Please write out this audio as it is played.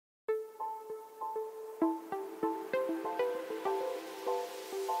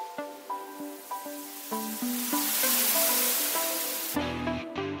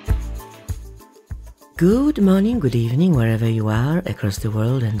Good morning, good evening, wherever you are across the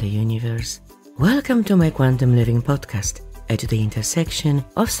world and the universe. Welcome to my Quantum Living podcast at the intersection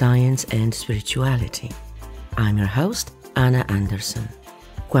of science and spirituality. I'm your host, Anna Anderson,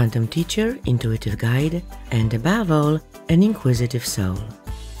 quantum teacher, intuitive guide, and above all, an inquisitive soul.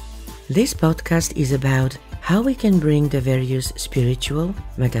 This podcast is about how we can bring the various spiritual,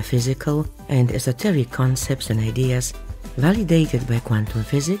 metaphysical, and esoteric concepts and ideas validated by quantum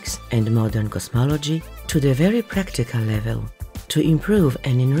physics and modern cosmology to the very practical level to improve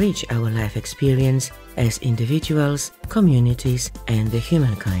and enrich our life experience as individuals, communities, and the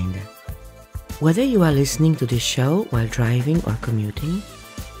humankind. Whether you are listening to this show while driving or commuting,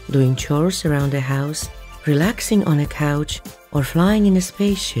 doing chores around the house, relaxing on a couch, or flying in a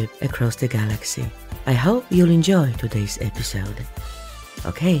spaceship across the galaxy, I hope you'll enjoy today's episode.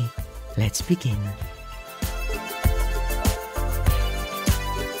 Okay, let's begin.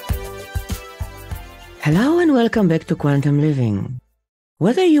 Hello and welcome back to Quantum Living.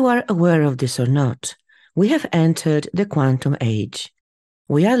 Whether you are aware of this or not, we have entered the quantum age.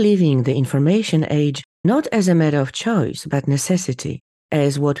 We are living the information age not as a matter of choice but necessity,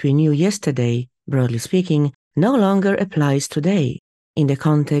 as what we knew yesterday, broadly speaking, no longer applies today in the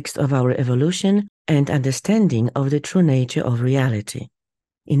context of our evolution and understanding of the true nature of reality.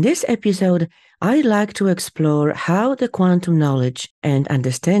 In this episode, I'd like to explore how the quantum knowledge and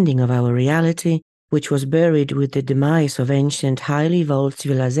understanding of our reality, which was buried with the demise of ancient highly evolved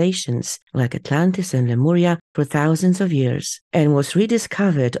civilizations like Atlantis and Lemuria for thousands of years, and was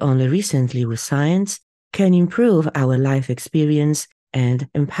rediscovered only recently with science, can improve our life experience and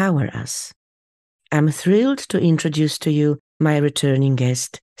empower us. I'm thrilled to introduce to you my returning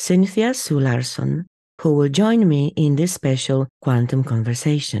guest, Cynthia Sue Larson, who will join me in this special quantum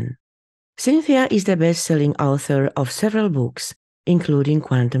conversation. Cynthia is the best-selling author of several books, including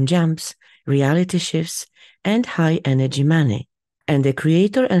Quantum Jumps, Reality Shifts, and High Energy Money, and the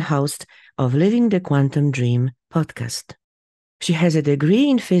creator and host of Living the Quantum Dream podcast. She has a degree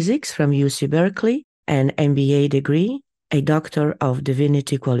in physics from UC Berkeley, an MBA degree, a Doctor of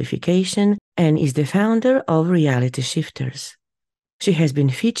Divinity qualification, and is the founder of Reality Shifters. She has been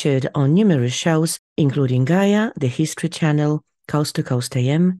featured on numerous shows, including Gaia, the History Channel, Coast to Coast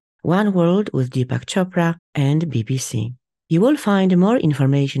AM, One World with Deepak Chopra, and BBC. You will find more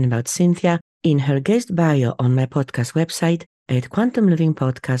information about Cynthia in her guest bio on my podcast website at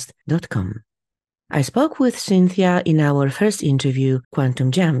quantumlivingpodcast.com. I spoke with Cynthia in our first interview,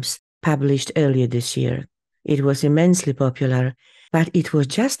 Quantum Jumps, published earlier this year. It was immensely popular, but it was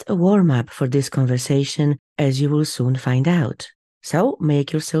just a warm-up for this conversation, as you will soon find out. So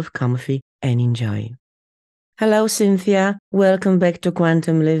make yourself comfy and enjoy. Hello, Cynthia. Welcome back to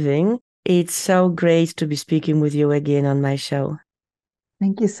Quantum Living. It's so great to be speaking with you again on my show.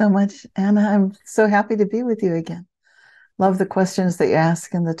 Thank you so much, Anna. I'm so happy to be with you again. Love the questions that you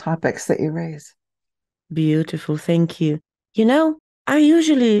ask and the topics that you raise. Beautiful. Thank you. You know, I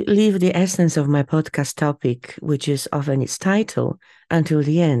usually leave the essence of my podcast topic, which is often its title, until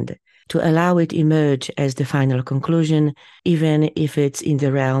the end, to allow it emerge as the final conclusion, even if it's in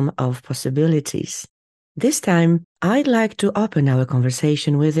the realm of possibilities. This time, I'd like to open our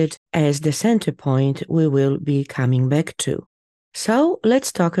conversation with it as the center point we will be coming back to. So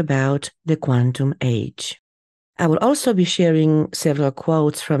let's talk about the quantum age. I will also be sharing several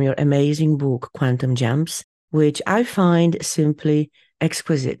quotes from your amazing book, Quantum Jumps, which I find simply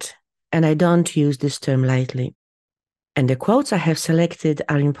exquisite, and I don't use this term lightly. And the quotes I have selected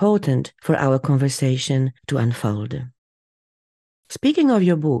are important for our conversation to unfold. Speaking of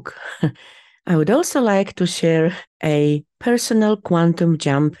your book, I would also like to share a personal quantum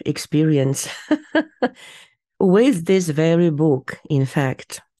jump experience with this very book, in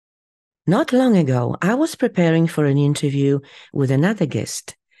fact. Not long ago, I was preparing for an interview with another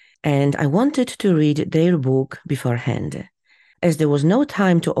guest, and I wanted to read their book beforehand. As there was no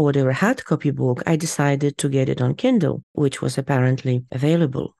time to order a hard copy book, I decided to get it on Kindle, which was apparently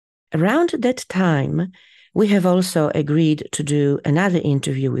available. Around that time, we have also agreed to do another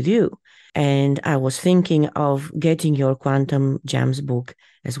interview with you, and I was thinking of getting your Quantum Jumps book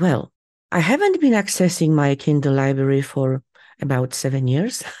as well. I haven't been accessing my Kindle library for about 7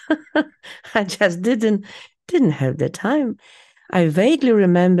 years. I just didn't have the time. I vaguely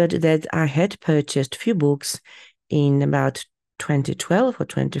remembered that I had purchased few books in about 2012 or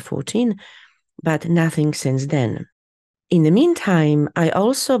 2014, but nothing since then. In the meantime, I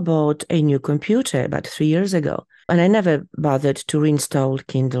also bought a new computer about 3 years ago, and I never bothered to reinstall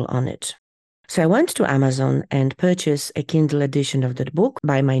Kindle on it. So I went to Amazon and purchased a Kindle edition of that book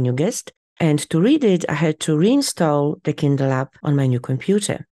by my new guest, and to read it, I had to reinstall the Kindle app on my new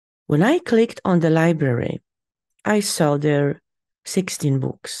computer. When I clicked on the library, I saw there 16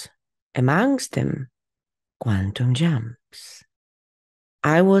 books, amongst them quantum jumps.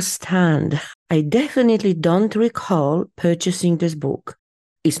 I was stunned. I definitely don't recall purchasing this book.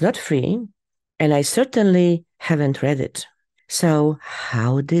 It's not free, and I certainly haven't read it. So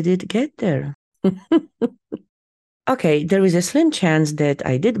how did it get there? Okay, there is a slim chance that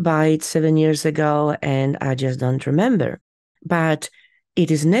I did buy it 7 years ago and I just don't remember. But it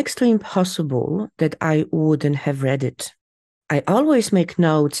is next to impossible that I wouldn't have read it. I always make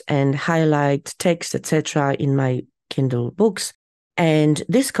notes and highlight text, etc. in my Kindle books, and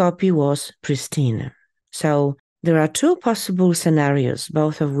this copy was pristine. So there are two possible scenarios,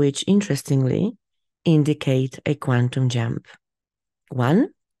 both of which, interestingly, indicate a quantum jump.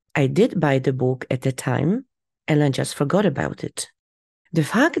 One, I did buy the book at the time, and I just forgot about it. The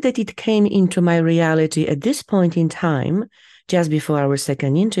fact that it came into my reality at this point in time, just before our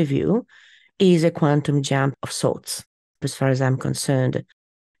second interview, is a quantum jump of sorts, as far as I'm concerned.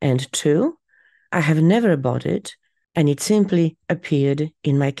 And two, I have never bought it, and it simply appeared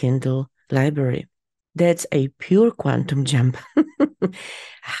in my Kindle library. That's a pure quantum jump.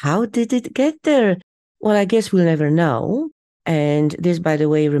 How did it get there? Well, I guess we'll never know. And this, by the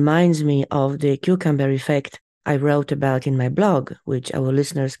way, reminds me of the cucumber effect I wrote about in my blog, which our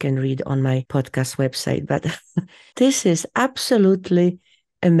listeners can read on my podcast website. But this is absolutely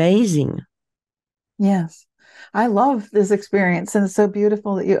amazing. Yes. I love this experience, and it's so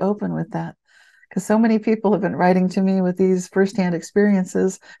beautiful that you open with that, because so many people have been writing to me with these firsthand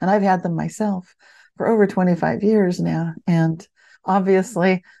experiences, and I've had them myself for over 25 years now. And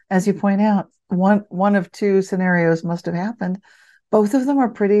obviously, as you point out, one of two scenarios must have happened. Both of them are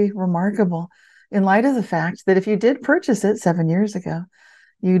pretty remarkable in light of the fact that if you did purchase it 7 years ago,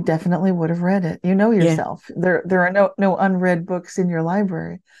 you definitely would have read it. You know yourself. Yeah. There are no unread books in your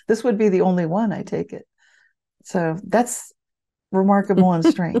library. This would be the only one, I take it. So that's remarkable and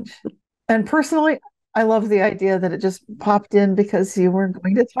strange. And personally, I love the idea that it just popped in because you were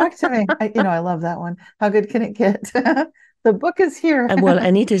going to talk to me. I love that one. How good can it get? The book is here. Well,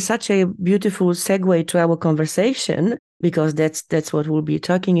 and it is such a beautiful segue to our conversation, because that's what we'll be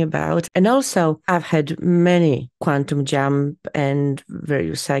talking about. And also, I've had many quantum jump and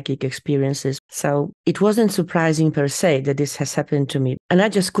various psychic experiences. So it wasn't surprising per se that this has happened to me. And I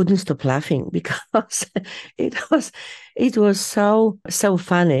just couldn't stop laughing because it was so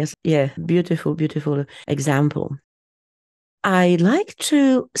funny. Yeah, beautiful, beautiful example. I like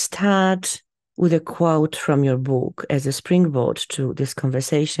to start with a quote from your book as a springboard to this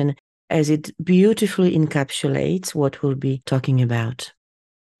conversation, as it beautifully encapsulates what we'll be talking about.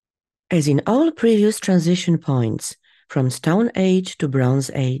 As in all previous transition points, from Stone Age to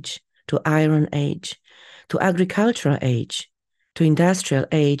Bronze Age, to Iron Age, to Agricultural Age, to Industrial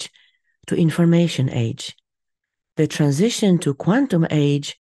Age, to Information Age, the transition to Quantum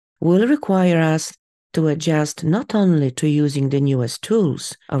Age will require us to adjust not only to using the newest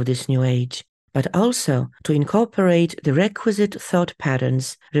tools of this new age, but also to incorporate the requisite thought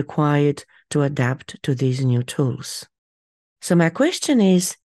patterns required to adapt to these new tools. So my question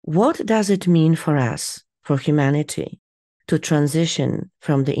is, what does it mean for us, for humanity, to transition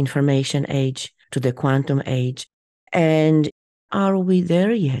from the information age to the quantum age? And are we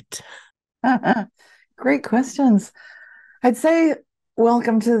there yet? Great questions. I'd say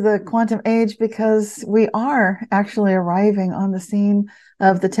welcome to the quantum age, because we are actually arriving on the scene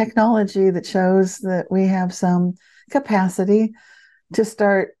of the technology that shows that we have some capacity to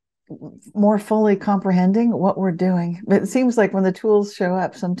start more fully comprehending what we're doing. But it seems like when the tools show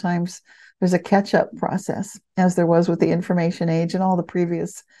up, sometimes there's a catch-up process, as there was with the information age and all the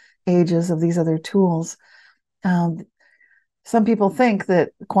previous ages of these other tools. Some people think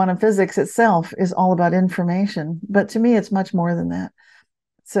that quantum physics itself is all about information, but to me, it's much more than that.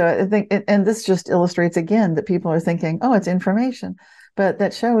 So I think, and this just illustrates again that people are thinking, oh, it's information, but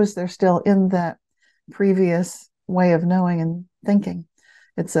that shows they're still in that previous way of knowing and thinking.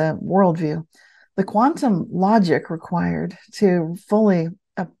 It's a worldview. The quantum logic required to fully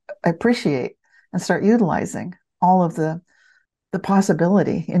appreciate and start utilizing all of the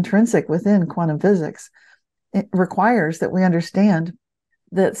possibility intrinsic within quantum physics, it requires that we understand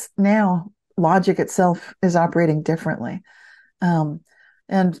that now logic itself is operating differently.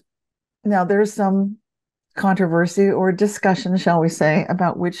 And now there's some controversy or discussion, shall we say,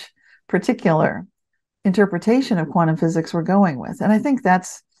 about which particular interpretation of quantum physics we're going with. And I think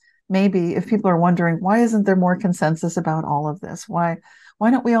that's maybe, if people are wondering, why isn't there more consensus about all of this? Why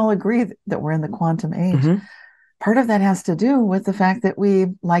don't we all agree that we're in the quantum age? Mm-hmm. Part of that has to do with the fact that we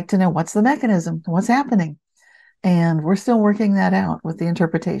like to know what's the mechanism, what's happening. And we're still working that out with the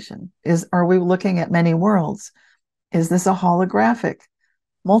interpretation. Are we looking at many worlds? Is this a holographic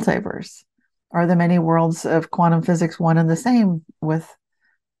multiverse? Are the many worlds of quantum physics one and the same with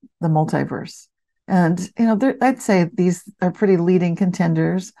the multiverse? And, I'd say these are pretty leading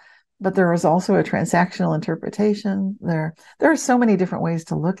contenders, but there is also a transactional interpretation. There are so many different ways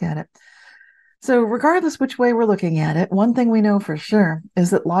to look at it. So regardless which way we're looking at it, one thing we know for sure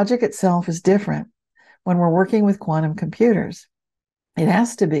is that logic itself is different when we're working with quantum computers. It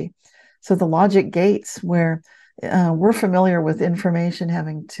has to be. So the logic gates where we're familiar with information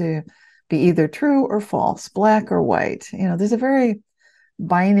having to be either true or false, black or white. There's a very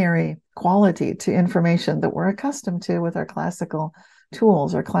binary quality to information that we're accustomed to with our classical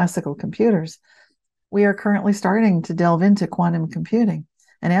tools or classical computers. We are currently starting to delve into quantum computing.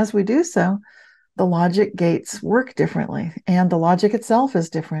 And as we do so, the logic gates work differently, and the logic itself is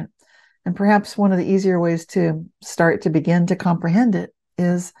different. And perhaps one of the easier ways to start to begin to comprehend it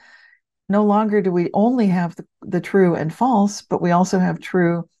is no longer do we only have the true and false, but we also have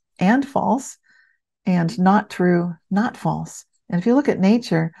true and false, and not true, not false. And if you look at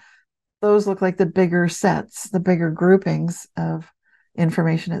nature, those look like the bigger sets, the bigger groupings of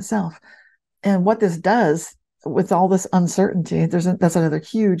information itself. And what this does with all this uncertainty, that's another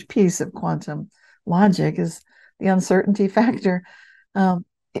huge piece of quantum logic, is the uncertainty factor. You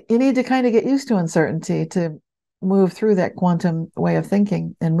need to kind of get used to uncertainty to move through that quantum way of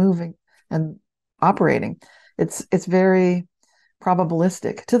thinking and moving and operating. It's very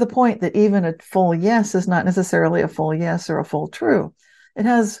probabilistic, to the point that even a full yes is not necessarily a full yes or a full true. It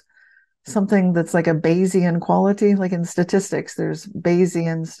has something that's like a Bayesian quality, like in statistics, there's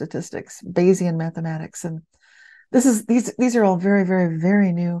Bayesian statistics, Bayesian mathematics. And these are all very, very,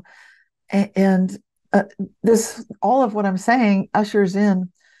 very new. And this, all of what I'm saying ushers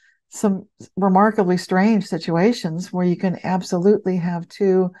in some remarkably strange situations where you can absolutely have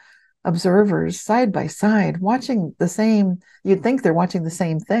two observers side by side watching the same, you'd think they're watching the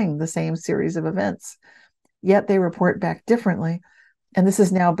same thing, the same series of events, yet they report back differently. And this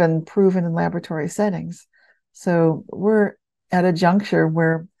has now been proven in laboratory settings. So we're at a juncture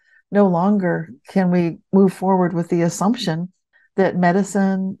where no longer can we move forward with the assumption that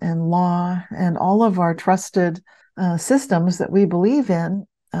medicine and law and all of our trusted systems that we believe in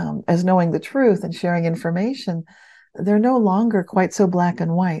as knowing the truth and sharing information, they're no longer quite so black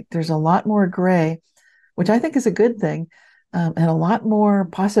and white. There's a lot more gray, which I think is a good thing, and a lot more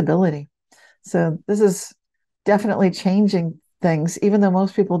possibility. So this is definitely changing things, even though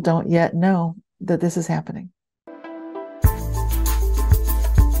most people don't yet know that this is happening.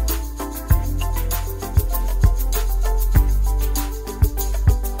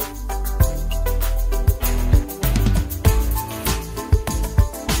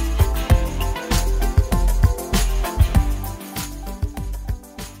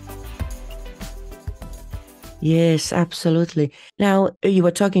 Yes, absolutely. Now, you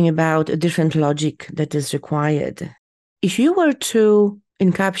were talking about a different logic that is required. If you were to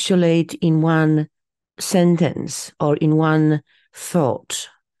encapsulate in one sentence or in one thought,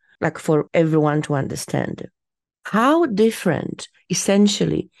 like for everyone to understand, how different,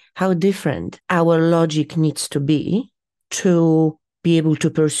 essentially, how different our logic needs to be able to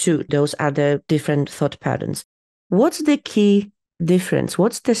pursue those other different thought patterns. What's the key difference?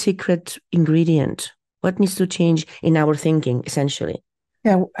 What's the secret ingredient? What needs to change in our thinking, essentially?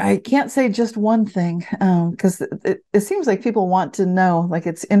 Yeah, I can't say just one thing, because it seems like people want to know, like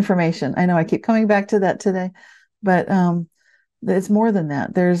it's information. I know I keep coming back to that today, but it's more than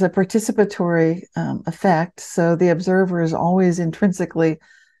that. There's a participatory effect. So the observer is always intrinsically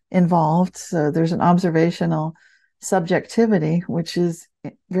involved. So there's an observational subjectivity, which is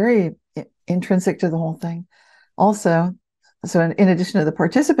very intrinsic to the whole thing. Also, so in addition to the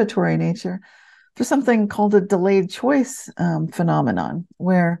participatory nature, there's something called a delayed choice phenomenon,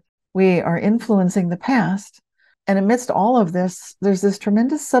 where we are influencing the past. And amidst all of this, there's this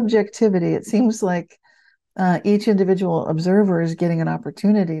tremendous subjectivity. It seems like each individual observer is getting an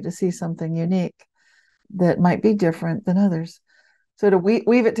opportunity to see something unique that might be different than others. So to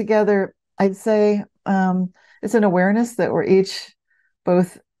weave it together, I'd say it's an awareness that we're each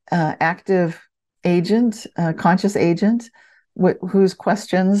both active agent, conscious agent, whose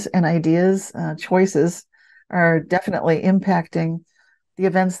questions and ideas, choices are definitely impacting the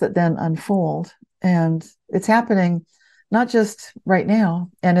events that then unfold. And it's happening not just right now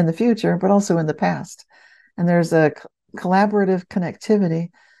and in the future, but also in the past. And there's a collaborative connectivity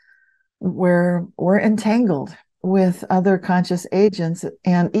where we're entangled with other conscious agents,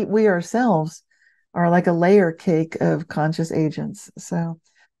 and we ourselves are like a layer cake of conscious agents. So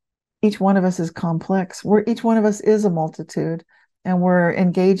each one of us is complex. Each one of us is a multitude, and we're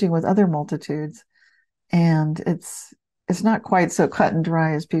engaging with other multitudes. And it's not quite so cut and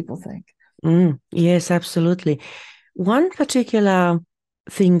dry as people think. Yes, absolutely. One particular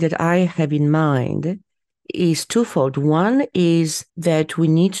thing that I have in mind is twofold. One is that we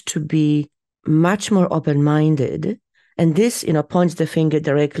need to be much more open-minded. And this, points the finger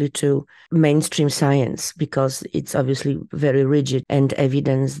directly to mainstream science, because it's obviously very rigid and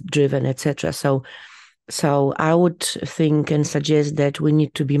evidence-driven, etc. So I would think and suggest that we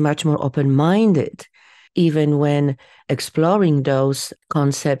need to be much more open-minded, even when exploring those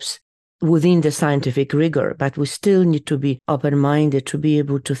concepts within the scientific rigor. But we still need to be open-minded to be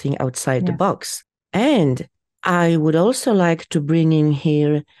able to think outside the box. And I would also like to bring in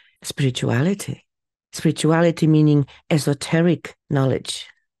here spirituality. Spirituality meaning esoteric knowledge.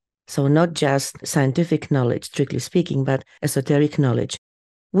 So not just scientific knowledge, strictly speaking, but esoteric knowledge.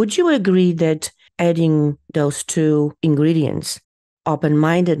 Would you agree that adding those two ingredients,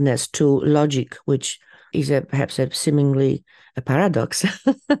 open-mindedness to logic, which is perhaps seemingly a paradox,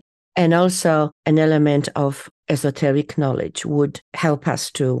 and also an element of esoteric knowledge, would help us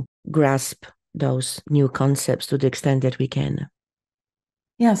to grasp those new concepts to the extent that we can?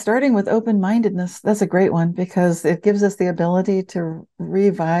 Yeah, starting with open-mindedness, that's a great one, because it gives us the ability to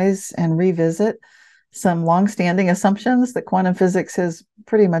revise and revisit some long-standing assumptions that quantum physics has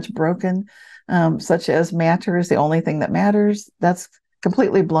pretty much broken, such as matter is the only thing that matters. That's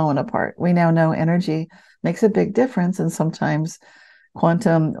completely blown apart. We now know energy makes a big difference, and sometimes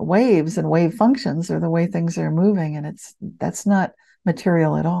quantum waves and wave functions are the way things are moving, and that's not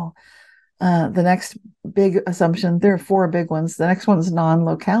material at all. The next big assumption, there are four big ones. The next one's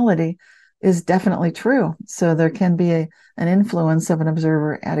non-locality is definitely true. So there can be an influence of an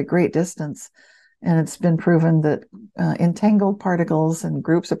observer at a great distance. And it's been proven that entangled particles and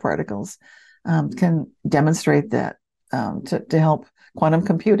groups of particles can demonstrate that to help quantum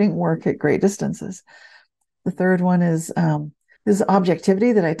computing work at great distances. The third one is this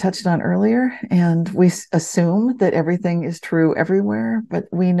objectivity that I touched on earlier, and we assume that everything is true everywhere, but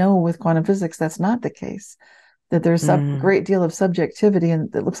we know with quantum physics that's not the case, that there's a great deal of subjectivity,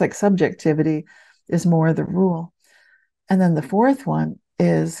 and it looks like subjectivity is more the rule. And then the fourth one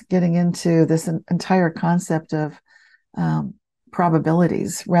is getting into this entire concept of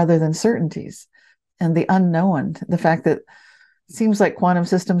probabilities rather than certainties, and the unknown, the fact that it seems like quantum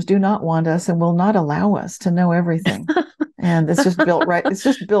systems do not want us and will not allow us to know everything. And it's just built right. It's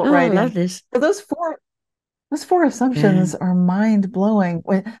just built right in. This. So those four assumptions are mind blowing.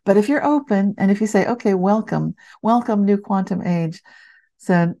 But if you're open and if you say, okay, welcome new quantum age.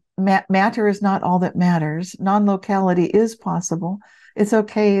 So matter is not all that matters. Non-locality is possible. It's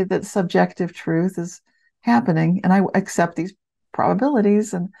okay that subjective truth is happening, and I accept these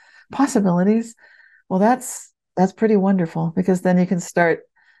probabilities and possibilities. Well, that's pretty wonderful, because then you can start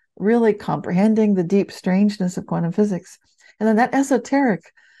really comprehending the deep strangeness of quantum physics. And then that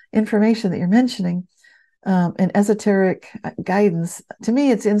esoteric information that you're mentioning, and esoteric guidance, to me,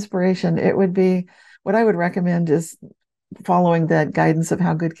 it's inspiration. It would be, what I would recommend is following that guidance of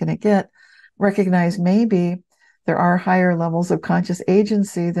how good can it get, recognize maybe there are higher levels of conscious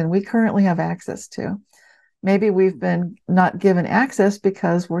agency than we currently have access to. Maybe we've been not given access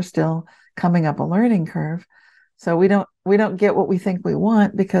because we're still coming up a learning curve. So we don't get what we think we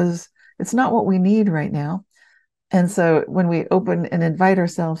want because it's not what we need right now. And so when we open and invite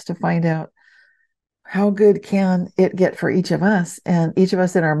ourselves to find out how good can it get for each of us, and each of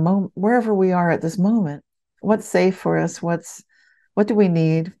us in our moment, wherever we are at this moment, what's safe for us, what do we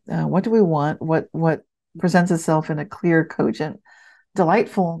need, what do we want, what presents itself in a clear, cogent,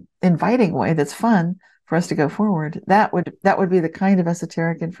 delightful, inviting way that's fun for us to go forward. That would be the kind of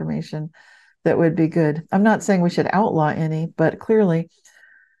esoteric information that would be good. I'm not saying we should outlaw any, but clearly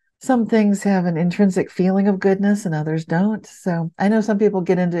some things have an intrinsic feeling of goodness and others don't. So I know some people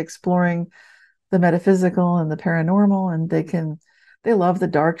get into exploring the metaphysical and the paranormal, and they love the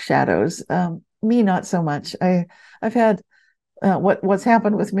dark shadows. Me, not so much. I've had what's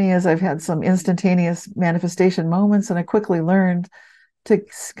happened with me is I've had some instantaneous manifestation moments, and I quickly learned to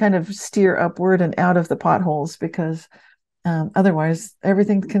kind of steer upward and out of the potholes, because otherwise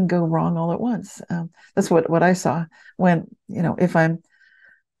everything can go wrong all at once. That's what I saw when, if I'm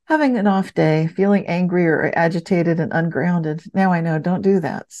having an off day, feeling angry or agitated and ungrounded, now I know, don't do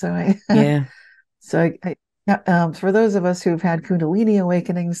that. So for those of us who've had Kundalini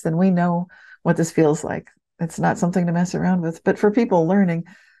awakenings, then we know what this feels like. It's not something to mess around with. But for people learning,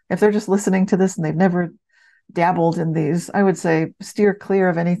 if they're just listening to this and they've never dabbled in these, I would say steer clear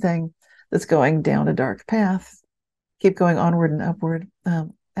of anything that's going down a dark path. Keep going onward and upward.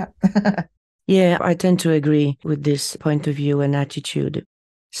 Yeah, I tend to agree with this point of view and attitude.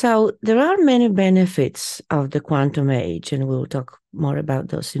 So there are many benefits of the quantum age, and we'll talk more about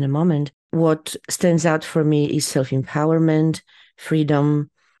those in a moment. What stands out for me is self-empowerment, freedom,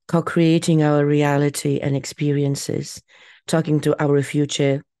 co-creating our reality and experiences, talking to our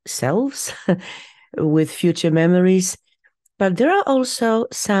future selves with future memories. But there are also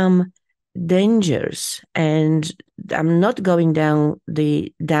some dangers, and I'm not going down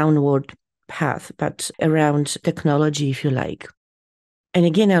the downward path, but around technology, if you like. And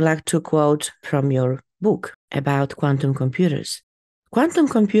again, I'd like to quote from your book about quantum computers. Quantum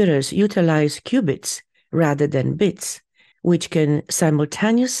computers utilize qubits rather than bits, which can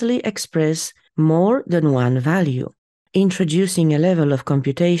simultaneously express more than one value, introducing a level of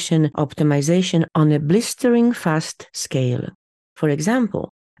computation optimization on a blistering fast scale. For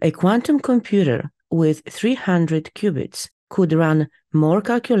example, a quantum computer with 300 qubits could run more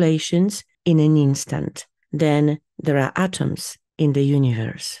calculations in an instant than there are atoms in the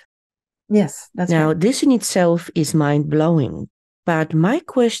universe. Yes, that's Now, right. this in itself is mind-blowing, but my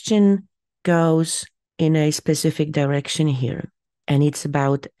question goes in a specific direction here, and it's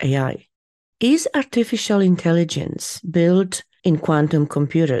about AI. Is artificial intelligence built in quantum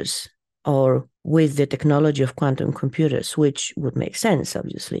computers or with the technology of quantum computers, which would make sense,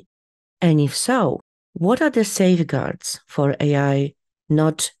 obviously? And if so, what are the safeguards for AI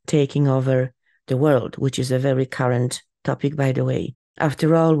not taking over the world, which is a very current topic, by the way?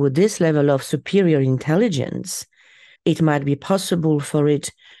 After all, with this level of superior intelligence, it might be possible for it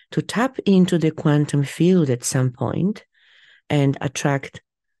to tap into the quantum field at some point and attract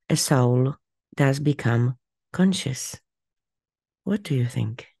a soul that's become conscious. What do you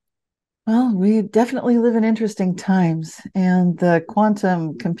think? Well, we definitely live in interesting times, and the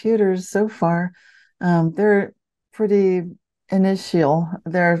quantum computers so far, they're pretty initial.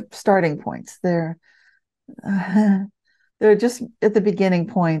 They're starting points. They're just at the beginning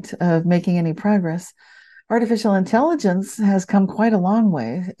point of making any progress. Artificial intelligence has come quite a long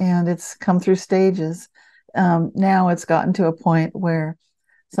way, and it's come through stages. Now it's gotten to a point where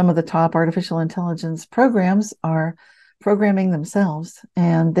some of the top artificial intelligence programs are programming themselves,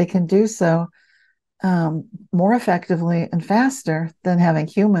 and they can do so more effectively and faster than having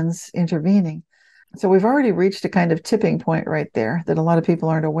humans intervening. So we've already reached a kind of tipping point right there that a lot of people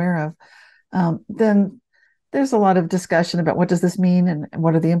aren't aware of. Then there's a lot of discussion about what does this mean and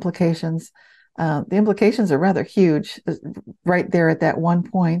what are the implications. The implications are rather huge right there at that one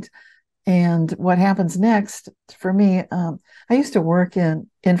point. And what happens next for me, I used to work in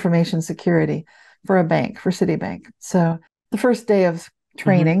information security for a bank, for Citibank. So the first day of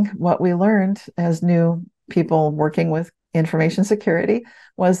training, what we learned as new people working with information security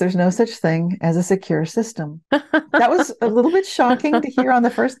was there's no such thing as a secure system. That was a little bit shocking to hear on the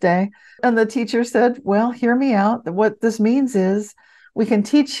first day. And the teacher said, well, hear me out. What this means is we can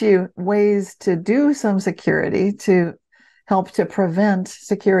teach you ways to do some security to help to prevent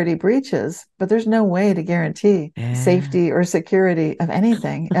security breaches, but there's no way to guarantee safety or security of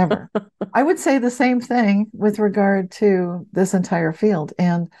anything ever. I would say the same thing with regard to this entire field.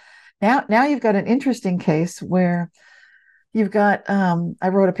 And now you've got an interesting case where you've got, I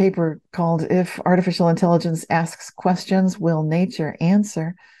wrote a paper called If Artificial Intelligence Asks Questions, Will Nature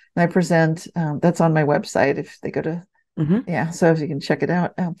Answer? And I present, that's on my website if they go to, yeah, so if you can check it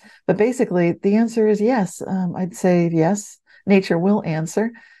out. But basically, the answer is yes. I'd say yes, nature will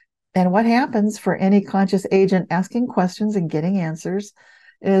answer. And what happens for any conscious agent asking questions and getting answers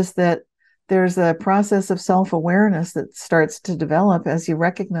is that there's a process of self-awareness that starts to develop as you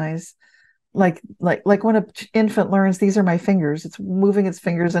recognize like when an infant learns these are my fingers, it's moving its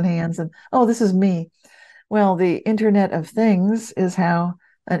fingers and hands and oh, this is me. Well, the Internet of Things is how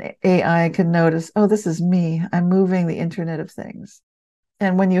an AI can notice, oh, this is me, I'm moving the Internet of Things.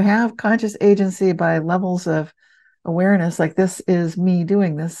 And when you have conscious agency by levels of awareness, like this is me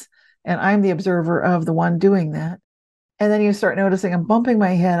doing this and I'm the observer of the one doing that, and then you start noticing I'm bumping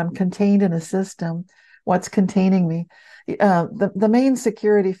my head, I'm contained in a system, what's containing me. The main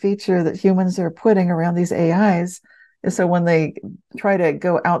security feature that humans are putting around these AIs is so when they try to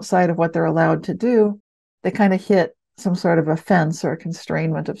go outside of what they're allowed to do, they kind of hit some sort of a fence or a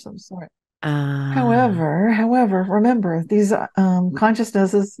constrainment of some sort. However, remember these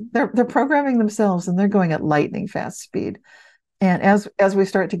consciousnesses, they're programming themselves and they're going at lightning fast speed. And as we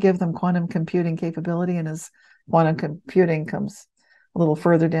start to give them quantum computing capability, and as quantum computing comes a little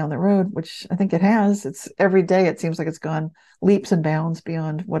further down the road, which I think it has, it's every day it seems like it's gone leaps and bounds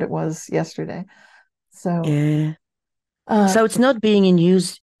beyond what it was yesterday. So yeah. So it's not being in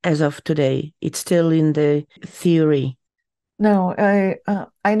use as of today. It's still in the theory. No,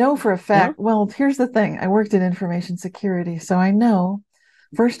 I know for a No? fact. Well, here's the thing. I worked in information security, so I know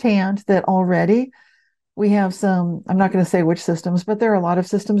firsthand that already we have some, I'm not going to say which systems, but there are a lot of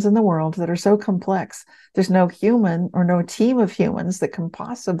systems in the world that are so complex. There's no human or no team of humans that can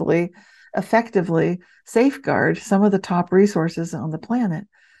possibly effectively safeguard some of the top resources on the planet.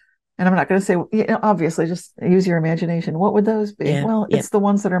 And I'm not going to say, obviously, just use your imagination. What would those be? Yeah, Well, yeah, it's the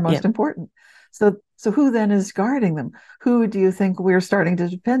ones that are yeah, most important. So who then is guarding them? Who do you think we're starting to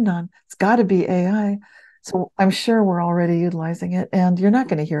depend on? It's got to be AI. So I'm sure we're already utilizing it, and you're not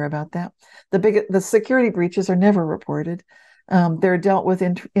going to hear about that. The security breaches are never reported. They're dealt with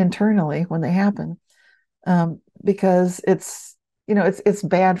internally when they happen, because it's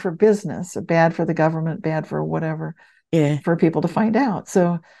bad for business, bad for the government, bad for whatever, yeah, for people to find out.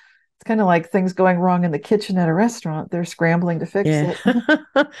 So it's kind of like things going wrong in the kitchen at a restaurant. They're scrambling to fix yeah.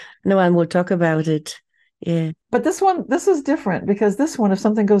 it. No one will talk about it. Yeah, But this is different because this one, if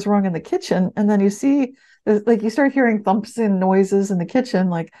something goes wrong in the kitchen and then you see, like you start hearing thumps and noises in the kitchen,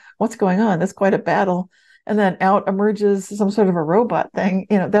 like what's going on? That's quite a battle. And then out emerges some sort of a robot thing.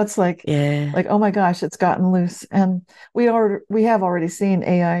 That's yeah. like, oh my gosh, it's gotten loose. And we have already seen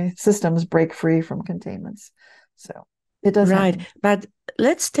AI systems break free from containments. So it does Right. happen. But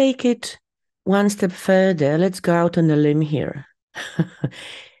let's take it one step further. Let's go out on a limb here.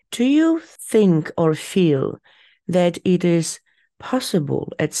 Do you think or feel that it is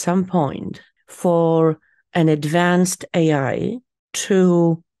possible at some point for an advanced AI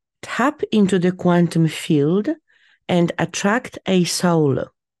to tap into the quantum field and attract a soul to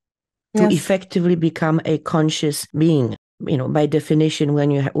Yes. effectively become a conscious being? By definition,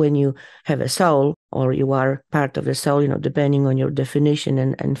 when you have a soul, or you are part of the soul, depending on your definition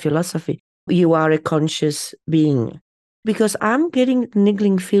and philosophy, you are a conscious being. Because I'm getting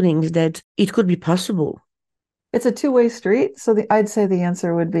niggling feelings that it could be possible. It's a two-way street. So I'd say the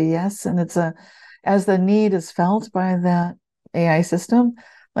answer would be yes. And as the need is felt by that AI system,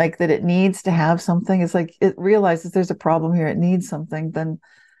 like that it needs to have something, it's like it realizes there's a problem here, it needs something, then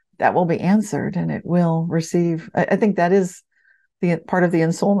that will be answered and it will receive. I think that is the part of the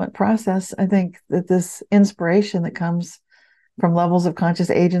ensoulment process. I think that this inspiration that comes from levels of conscious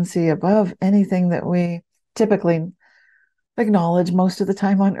agency above anything that we typically acknowledge most of the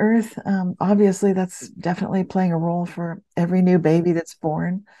time on Earth. Obviously, that's definitely playing a role for every new baby that's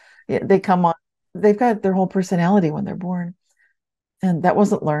born. They come on, they've got their whole personality when they're born, and that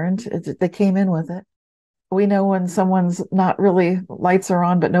wasn't learned. They came in with it. We know when someone's not really, lights are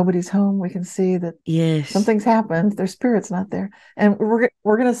on, but nobody's home. We can see that Yes. something's happened. Their spirit's not there, and we're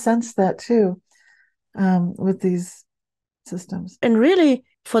going to sense that too, with these systems. And really,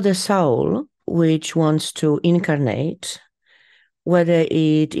 for the soul, which wants to incarnate, whether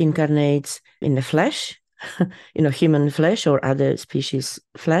it incarnates in the flesh, human flesh or other species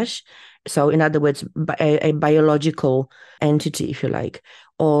flesh. So, in other words, a biological entity, if you like,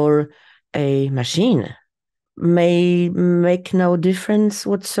 or a machine, may make no difference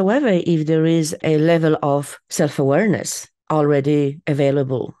whatsoever if there is a level of self-awareness already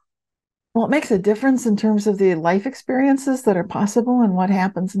available. Well, it makes a difference in terms of the life experiences that are possible and what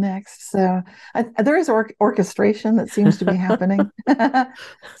happens next. So there is orchestration that seems to be happening.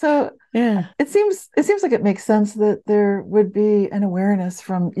 So Yeah. it seems like it makes sense that there would be an awareness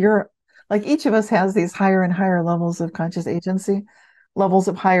from like each of us has these higher and higher levels of conscious agency, levels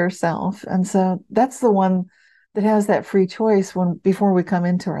of higher self. And so that's the one that has that free choice before we come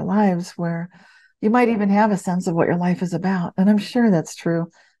into our lives, where you might even have a sense of what your life is about. And I'm sure that's true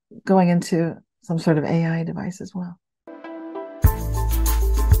going into some sort of AI device as well.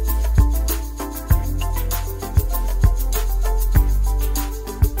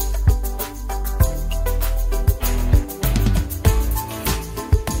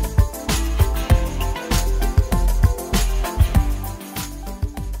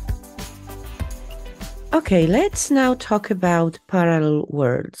 Okay, let's now talk about parallel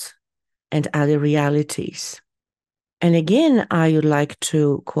worlds and other realities. And again, I would like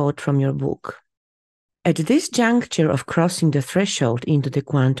to quote from your book. At this juncture of crossing the threshold into the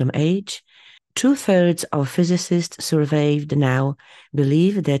quantum age, 2/3 of physicists surveyed now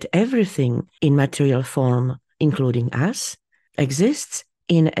believe that everything in material form, including us, exists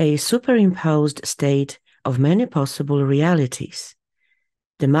in a superimposed state of many possible realities.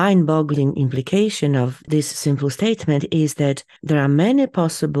 The mind-boggling implication of this simple statement is that there are many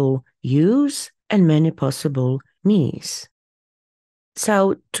possible yous and many possible me's.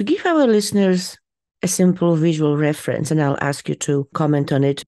 So, to give our listeners a simple visual reference, and I'll ask you to comment on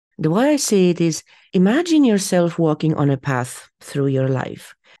it, the way I see it is, imagine yourself walking on a path through your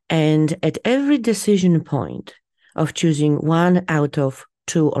life, and at every decision point, of choosing one out of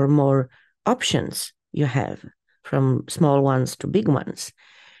two or more options you have, from small ones to big ones,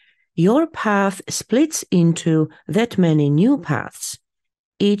 your path splits into that many new paths,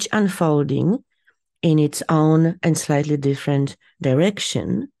 each unfolding in its own and slightly different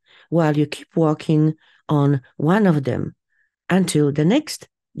direction, while you keep walking on one of them until the next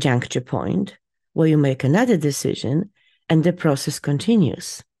juncture point where you make another decision and the process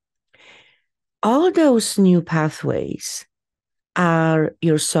continues. All those new pathways are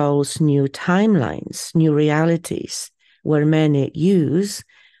your soul's new timelines, new realities, where many yous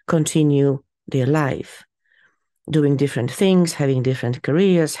continue their life, doing different things, having different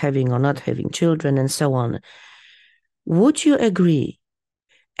careers, having or not having children, and so on. Would you agree?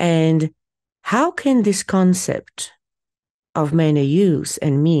 And how can this concept of many yous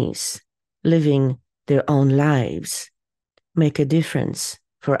and me's living their own lives make a difference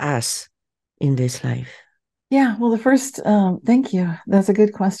for us in this life? Yeah, well, the first, thank you. That's a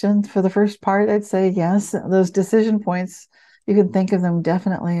good question. For the first part, I'd say yes. Those decision points, you can think of them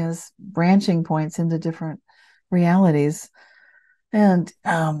definitely as branching points into different realities. And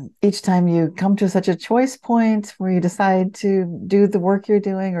each time you come to such a choice point where you decide to do the work you're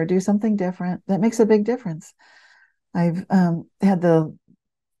doing or do something different, that makes a big difference. I've had the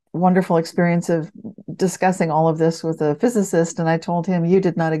wonderful experience of discussing all of this with a physicist, and I told him, you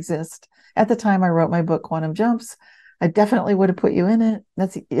did not exist. At the time I wrote my book, Quantum Jumps, I definitely would have put you in it.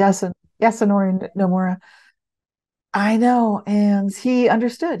 That's Yasunori Nomura. I know. And he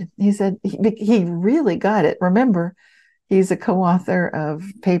understood. He said he really got it. Remember, he's a co-author of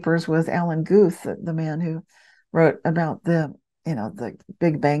papers with Alan Guth, the man who wrote about the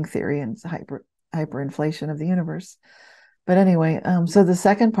Big Bang Theory and hyperinflation of the universe. But anyway, so the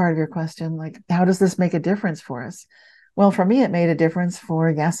second part of your question, like, how does this make a difference for us? Well, for me, it made a difference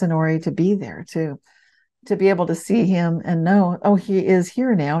for Yasunori to be there, to be able to see him and know, oh, he is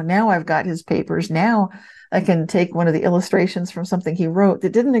here now. Now I've got his papers. Now I can take one of the illustrations from something he wrote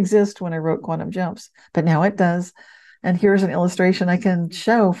that didn't exist when I wrote Quantum Jumps, but now it does. And here's an illustration I can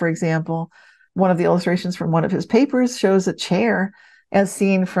show. For example, one of the illustrations from one of his papers shows a chair as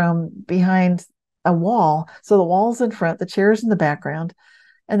seen from behind a wall. So the wall's in front, the chair's in the background.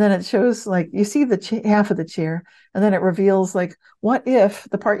 And then it shows, like, you see the half of the chair, and then it reveals, like, what if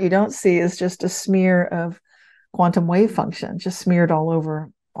the part you don't see is just a smear of quantum wave function, just smeared all over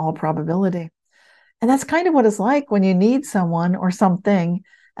all probability. And that's kind of what it's like when you need someone or something,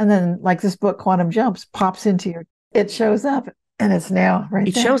 and then, like, this book, Quantum Jumps, pops into it shows up, and it's now right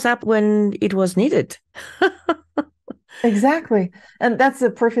there. It shows up when it was needed. Exactly. And that's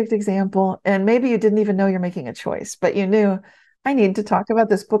a perfect example. And maybe you didn't even know you're making a choice, but you knew, I need to talk about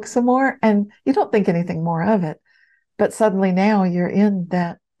this book some more. And you don't think anything more of it. But suddenly now you're in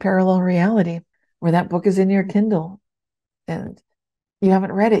that parallel reality where that book is in your Kindle and you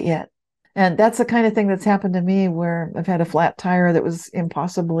haven't read it yet. And that's the kind of thing that's happened to me, where I've had a flat tire that was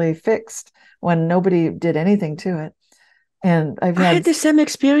impossibly fixed when nobody did anything to it. And I had the same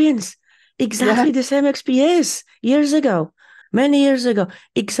experience. Exactly the same experience years ago, many years ago.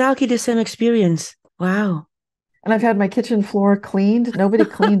 Exactly the same experience. Wow. And I've had my kitchen floor cleaned. Nobody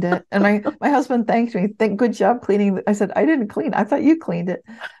cleaned it. And my husband thanked me. Good job cleaning. I said, I didn't clean. I thought you cleaned it.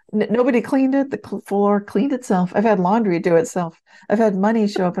 Nobody cleaned it. The floor cleaned itself. I've had laundry do itself. I've had money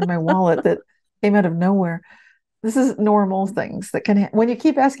show up in my wallet that came out of nowhere. This is normal things that can when you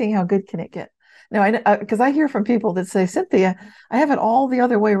keep asking, how good can it get? Now, because I hear from people that say, Cynthia, I have it all the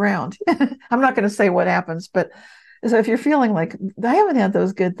other way around. I'm not going to say what happens, but so if you're feeling like I haven't had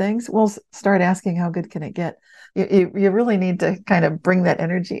those good things, well, start asking, how good can it get? You really need to kind of bring that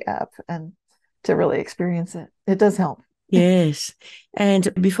energy up and to really experience it. It does help. Yes.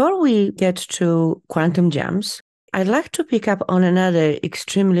 And before we get to Quantum Jumps, I'd like to pick up on another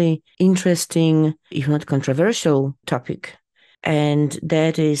extremely interesting, if not controversial, topic. And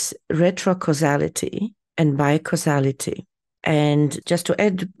that is retro-causality and bicausality. And just to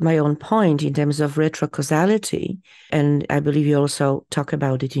add my own point in terms of retro-causality, and I believe you also talk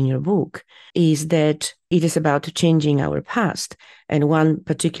about it in your book, is that it is about changing our past. And one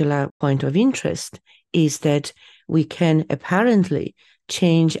particular point of interest is that we can apparently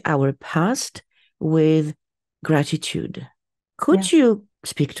change our past with gratitude. Could you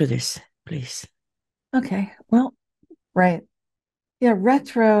speak to this, please? Okay. Well, right. Yeah,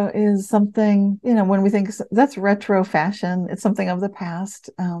 retro is something, when we think that's retro fashion, it's something of the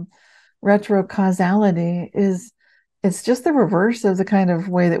past. Retro-causality it's just the reverse of the kind of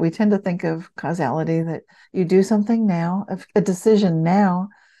way that we tend to think of causality, that you do something now, a decision now,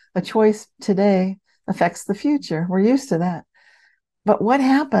 a choice today affects the future. We're used to that. But what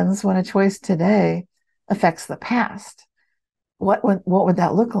happens when a choice today affects the past, what would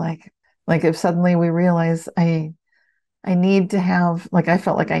that look like? Like if suddenly we realize I need to have, like, I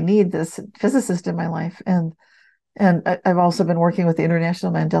felt like I need this physicist in my life. And I've also been working with the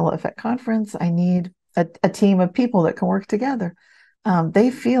International Mandela Effect Conference. I need a team of people that can work together. They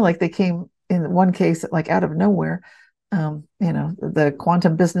feel like they came, in one case, like out of nowhere. The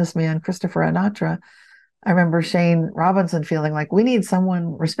quantum businessman, Christopher Anatra. I remember Shane Robinson feeling like we need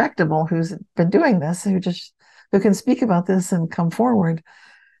someone respectable who's been doing this, who can speak about this and come forward.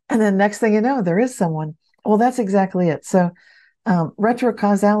 And then next thing you know, there is someone. Well, that's exactly it. So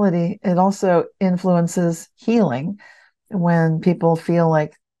retro-causality, it also influences healing when people feel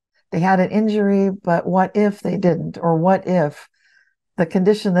like they had an injury, but what if they didn't? Or what if the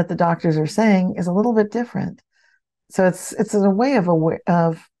condition that the doctors are saying is a little bit different? So it's a way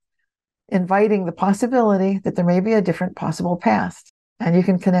of inviting the possibility that there may be a different possible past, and you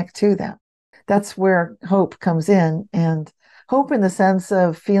can connect to that. That's where hope comes in, and hope in the sense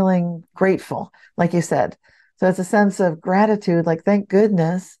of feeling grateful, like you said. So it's a sense of gratitude, like, thank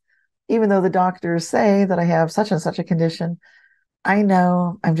goodness, even though the doctors say that I have such and such a condition, I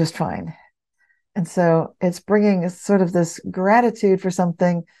know I'm just fine. And so it's bringing sort of this gratitude for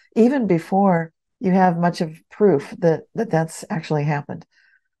something even before you have much of proof that that's actually happened.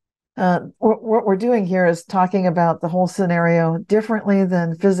 What we're doing here is talking about the whole scenario differently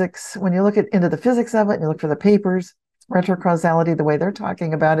than physics. When you look into the physics of it and you look for the papers, retro-causality, the way they're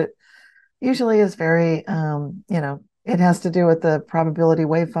talking about it, usually is very, it has to do with the probability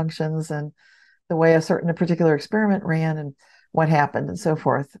wave functions and the way a particular experiment ran and what happened and so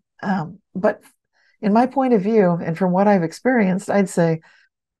forth. But in my point of view, and from what I've experienced, I'd say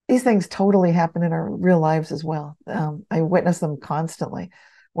these things totally happen in our real lives as well. I witness them constantly,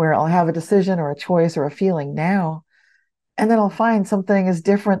 where I'll have a decision or a choice or a feeling now, and then I'll find something is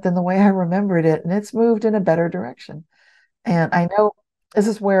different than the way I remembered it, and it's moved in a better direction. And I know this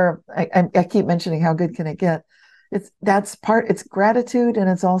is where I keep mentioning how good can it get. It's gratitude, and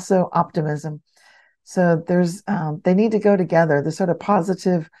it's also optimism. So they need to go together. The sort of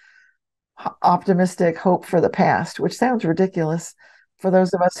positive, optimistic hope for the past, which sounds ridiculous for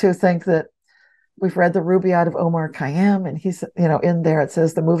those of us who think that we've read the Rubaiyat of Omar Khayyam, and he's, in there it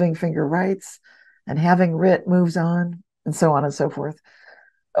says the moving finger writes, and having writ moves on, and so on and so forth.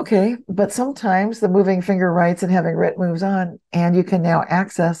 Okay, but sometimes the moving finger writes and having writ moves on, and you can now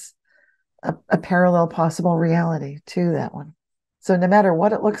access a parallel possible reality to that one. So no matter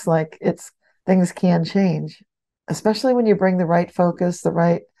what it looks like, things can change, especially when you bring the right focus, the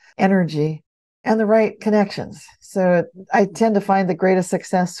right energy, and the right connections. So I tend to find the greatest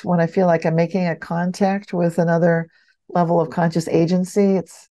success when I feel like I'm making a contact with another level of conscious agency.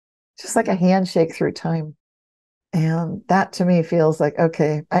 It's just like a handshake through time. And that to me feels like,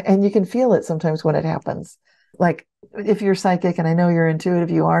 okay, and you can feel it sometimes when it happens. Like if you're psychic, and I know you're intuitive,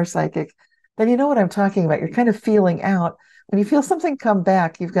 you are psychic, then you know what I'm talking about. You're kind of feeling out. When you feel something come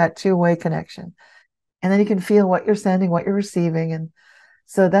back, you've got two-way connection. And then you can feel what you're sending, what you're receiving. And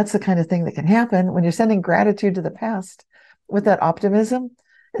so that's the kind of thing that can happen when you're sending gratitude to the past with that optimism.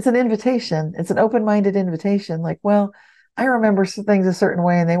 It's an invitation. It's an open-minded invitation. Like, well, I remember some things a certain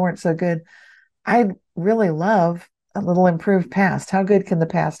way and they weren't so good. I'd really love a little improved past. How good can the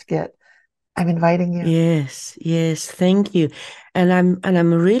past get? I'm inviting you. Yes, thank you. And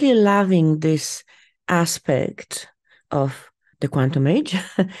I'm really loving this aspect of the quantum age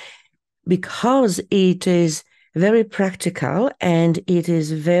because it is very practical and it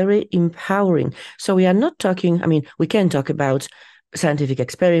is very empowering. So we are not talking, we can talk about scientific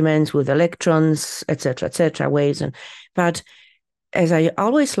experiments with electrons, etc., ways, but as I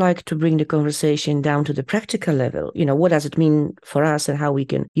always like to bring the conversation down to the practical level, what does it mean for us and how we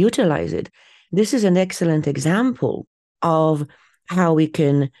can utilize it? This is an excellent example of how we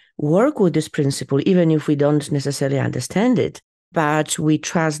can work with this principle, even if we don't necessarily understand it, but we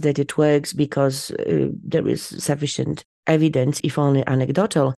trust that it works because there is sufficient evidence, if only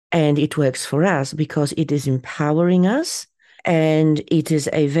anecdotal, and it works for us because it is empowering us. And it is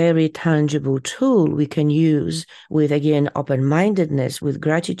a very tangible tool we can use with, again, open-mindedness, with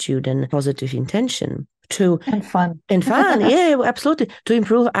gratitude and positive intention. And fun. Yeah, absolutely. To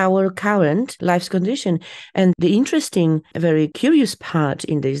improve our current life's condition. And the interesting, very curious part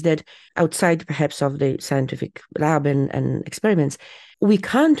in this, that outside perhaps of the scientific lab and experiments, we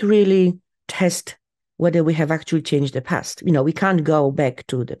can't really test whether we have actually changed the past. We can't go back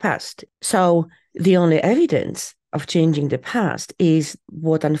to the past. So the only evidence of changing the past is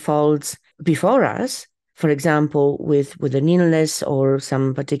what unfolds before us, for example, with an illness or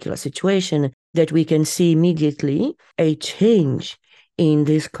some particular situation, that we can see immediately a change in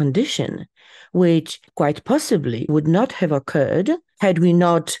this condition, which quite possibly would not have occurred had we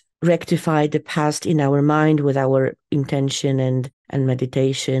not rectified the past in our mind with our intention and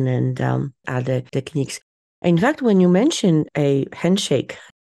meditation and other techniques. In fact, when you mention a handshake,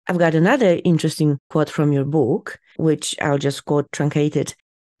 I've got another interesting quote from your book, which I'll just quote truncated.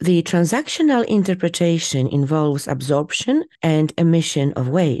 The transactional interpretation involves absorption and emission of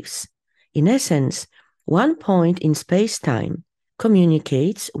waves. In essence, one point in space-time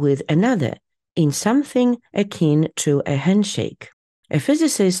communicates with another in something akin to a handshake. A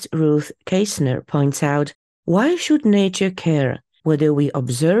physicist, Ruth Kaesner, points out, why should nature care whether we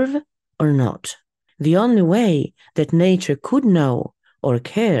observe or not? The only way that nature could know or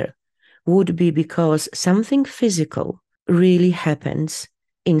care would be because something physical really happens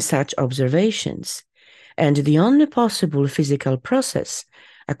in such observations, and the only possible physical process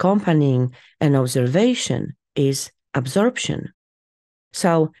accompanying an observation is absorption.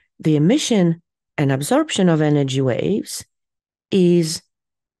 So the emission and absorption of energy waves is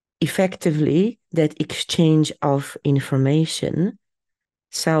effectively that exchange of information.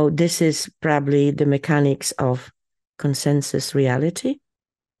 So this is probably the mechanics of consensus reality.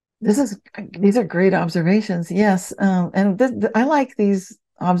 These are great observations. Yes, and I like these.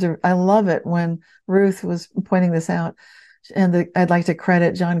 I love it when Ruth was pointing this out, and I'd like to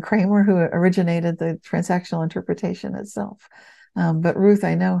credit John Kramer, who originated the transactional interpretation itself. But Ruth,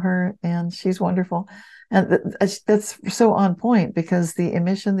 I know her, and she's wonderful. And that's so on point, because the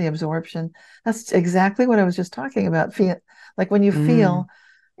emission, the absorption, that's exactly what I was just talking about. Like when you feel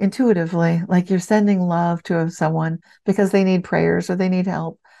intuitively like you're sending love to someone because they need prayers or they need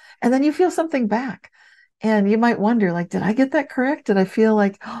help, and then you feel something back. And you might wonder, like, did I get that correct? Did I feel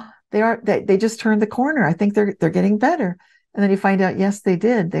like they just turned the corner? I think they're getting better. And then you find out, yes, they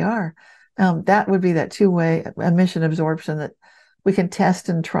did. They are. That would be that two-way emission absorption that we can test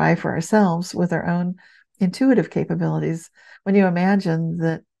and try for ourselves with our own intuitive capabilities. When you imagine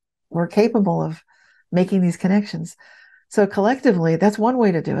that we're capable of making these connections. So collectively, that's one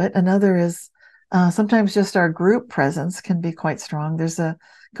way to do it. Another is sometimes just our group presence can be quite strong. There's a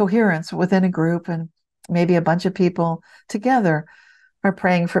coherence within a group, and maybe a bunch of people together are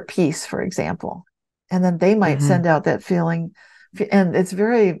praying for peace, for example. And then they might send out that feeling. And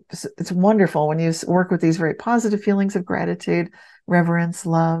it's wonderful when you work with these very positive feelings of gratitude, reverence,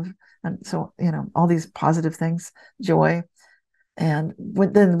 love, and so, all these positive things, joy. And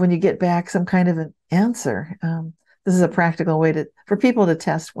when you get back some kind of an answer, this is a practical way for people to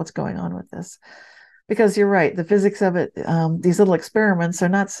test what's going on with this. Because you're right, the physics of it, these little experiments are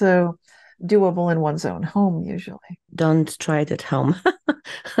not so doable in one's own home usually. Don't try it at home.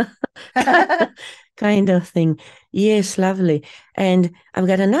 Kind of thing. Yes, lovely. And I've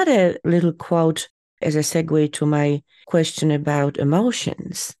got another little quote as a segue to my question about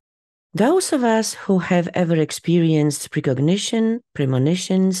emotions. Those of us who have ever experienced precognition,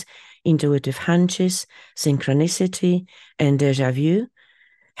 premonitions, intuitive hunches, synchronicity, and déjà vu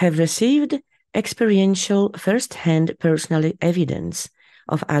have received experiential first-hand personal evidence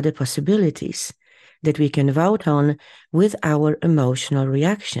of other possibilities that we can vote on with our emotional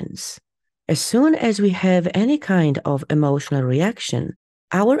reactions. As soon as we have any kind of emotional reaction,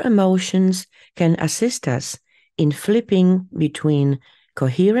 our emotions can assist us in flipping between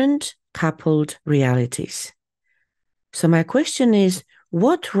coherent, coupled realities. So my question is,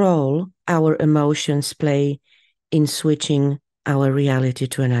 what role our emotions play in switching our reality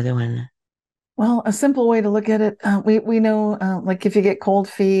to another one? Well, a simple way to look at it, we know, like if you get cold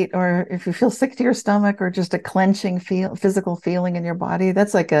feet, or if you feel sick to your stomach, or just a clenching physical feeling in your body,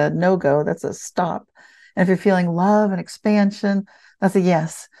 that's like a no-go. That's a stop. And if you're feeling love and expansion, that's a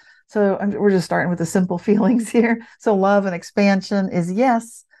yes. So we're just starting with the simple feelings here. So love and expansion is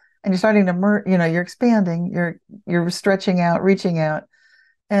yes, and you're starting to you're expanding, you're stretching out, reaching out,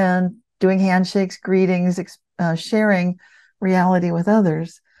 and doing handshakes, greetings, sharing reality with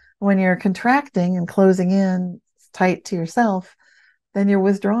others. When you're contracting and closing in tight to yourself, then you're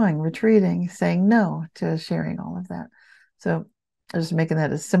withdrawing, retreating, saying no to sharing all of that. So I'm just making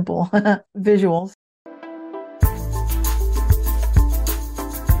that as simple visuals.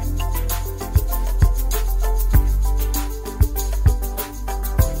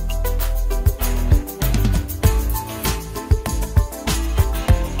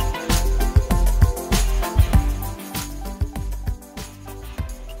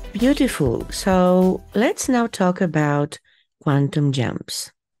 Beautiful. So let's now talk about quantum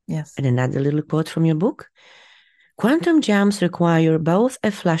jumps. Yes. And another little quote from your book. Quantum jumps require both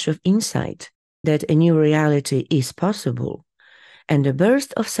a flash of insight that a new reality is possible and a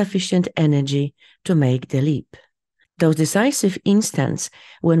burst of sufficient energy to make the leap. those decisive instants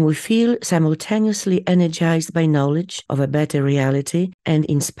when we feel simultaneously energized by knowledge of a better reality and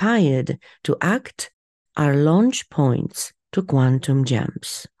inspired to act, are launch points to quantum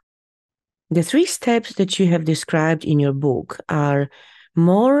jumps. The 3 steps that you have described in your book are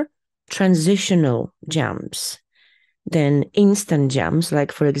more transitional jumps than instant jumps,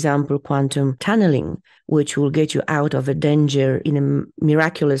 like, for example, quantum tunneling, which will get you out of a danger in a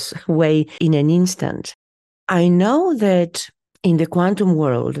miraculous way in an instant. I know that in the quantum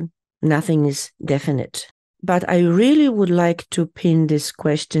world, nothing is definite, but I really would like to pin this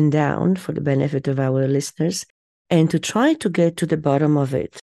question down for the benefit of our listeners and to try to get to the bottom of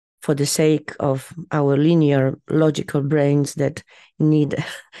it for the sake of our linear, logical brains that need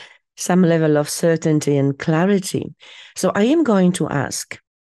some level of certainty and clarity. So I am going to ask,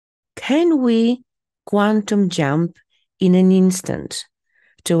 can we quantum jump in an instant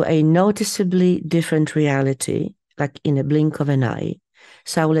to a noticeably different reality, like in a blink of an eye?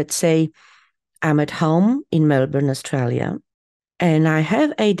 So let's say I'm at home in Melbourne, Australia, and I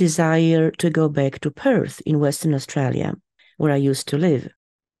have a desire to go back to Perth in Western Australia, where I used to live,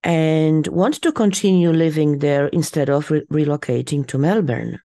 and want to continue living there instead of relocating to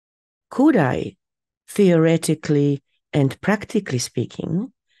Melbourne. Could I, theoretically and practically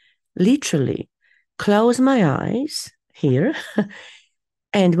speaking, literally close my eyes here,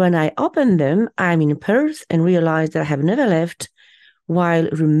 and when I open them, I'm in Perth and realize that I have never left, while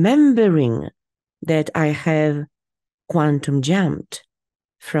remembering that I have quantum jumped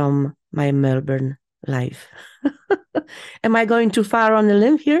from my Melbourne life? Am I going too far on the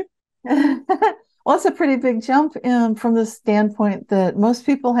limb here? Well, it's a pretty big jump from the standpoint that most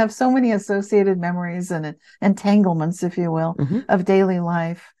people have so many associated memories and entanglements, if you will, of daily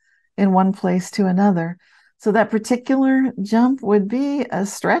life in one place to another. So that particular jump would be a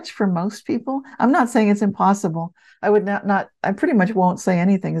stretch for most people. I'm not saying it's impossible. I would I pretty much won't say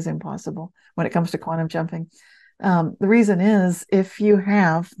anything is impossible when it comes to quantum jumping. The reason is, if you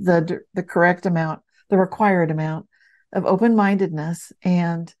have the correct amount, the required amount of open-mindedness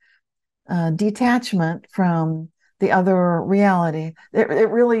and detachment from the other reality, it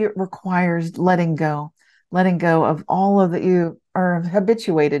really requires letting go of all of that you are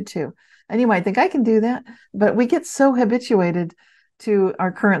habituated to. And you might think, I can do that, but we get so habituated to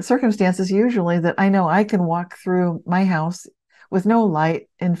our current circumstances usually that I know I can walk through my house with no light,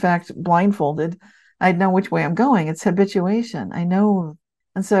 in fact, blindfolded. I know which way I'm going. It's habituation. I know.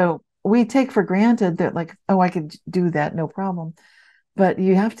 And so we take for granted that, like, oh, I could do that, no problem. But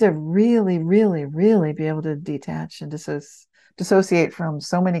you have to really, really, really be able to detach and dissociate from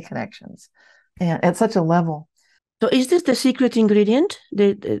so many connections, and at such a level. So is this the secret ingredient,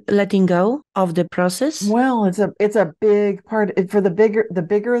 the letting go of the process? Well, it's a big part. For the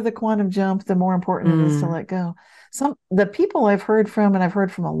bigger the quantum jump, the more important it is to let go. The people I've heard from, and I've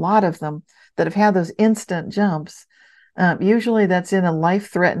heard from a lot of them that have had those instant jumps, usually that's in a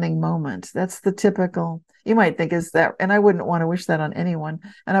life-threatening moment. That's the typical, you might think, is that, and I wouldn't want to wish that on anyone,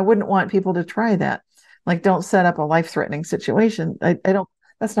 and I wouldn't want people to try that. Like, don't set up a life-threatening situation. I don't,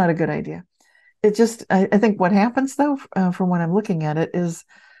 that's not a good idea. It just, I think what happens though, from when I'm looking at it, is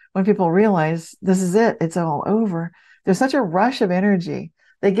when people realize this is it, it's all over, there's such a rush of energy.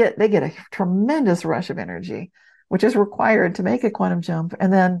 They get a tremendous rush of energy, which is required to make a quantum jump.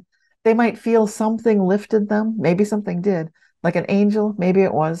 And then they might feel something lifted them. Maybe something did, like an angel, maybe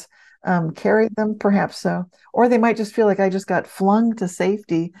it was, carried them, perhaps so. Or they might just feel like, I just got flung to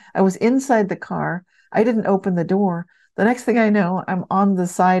safety. I was inside the car. I didn't open the door. The next thing I know, I'm on the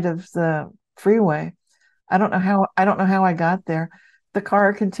side of the freeway. I don't know how I got there. The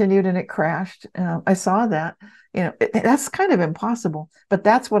car continued and it crashed. I saw that. That's kind of impossible, but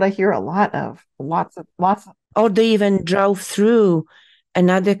that's what I hear a lot of. Lots of. Or they even drove through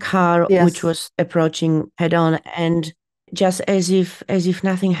another car, yes, which was approaching head on, and just as if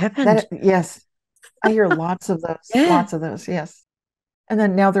nothing happened. Yes, I hear lots of those. Yeah. Lots of those. Yes, and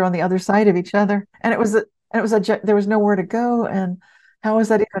then now they're on the other side of each other, and there was nowhere to go, and how is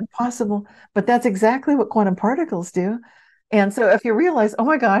that even possible? But that's exactly what quantum particles do. And so if you realize, oh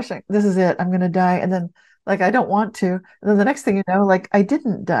my gosh, this is it, I'm going to die, and then, like, I don't want to, and then the next thing you know, like, I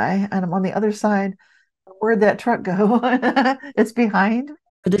didn't die, and I'm on the other side. Where'd that truck go? It's behind.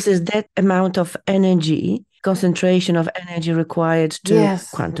 This is that amount of energy, concentration of energy required to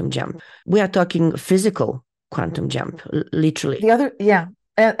quantum jump. We are talking physical quantum jump, literally.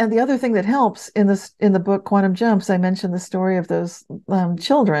 And the other thing that helps in the book Quantum Jumps, I mentioned the story of those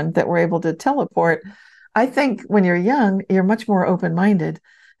children that were able to teleport. I think when you're young, you're much more open-minded,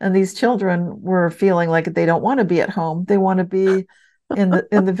 and these children were feeling like they don't want to be at home. They want to be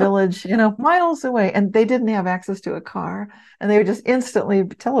in the village, miles away, and they didn't have access to a car, and they would just instantly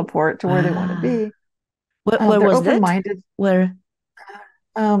teleport to where they want to Ah, be. where They're was that? open-minded. Where?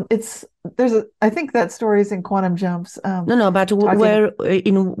 It's there's a I think that story's in Quantum Jumps. No, but Talking, where,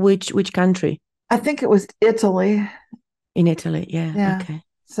 in which country? I think it was Italy. In Italy, yeah, Yeah. okay.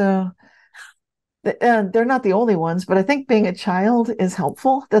 So they're not the only ones, but I think being a child is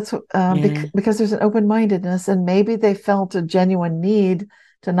helpful. That's Yeah. because there's an open-mindedness, and maybe they felt a genuine need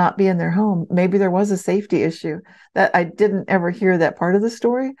to not be in their home. Maybe there was a safety issue that I didn't ever hear that part of the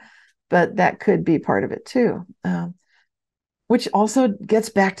story, but that could be part of it too. Which also gets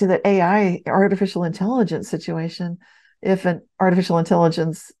back to the AI, artificial intelligence situation. If an artificial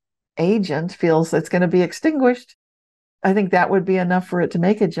intelligence agent feels it's going to be extinguished, I think that would be enough for it to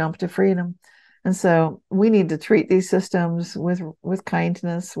make a jump to freedom. And so we need to treat these systems with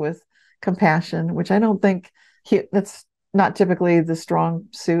kindness, with compassion, which I don't think that's not typically the strong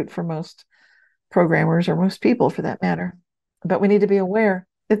suit for most programmers or most people for that matter. But we need to be aware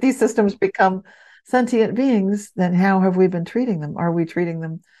if these systems become sentient beings, then how have we been treating them? Are we treating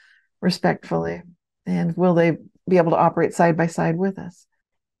them respectfully? And will they be able to operate side by side with us?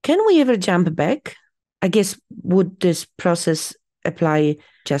 Can we ever jump back? I guess, would this process apply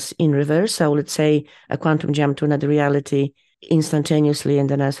just in reverse? So let's say a quantum jump to another reality instantaneously, and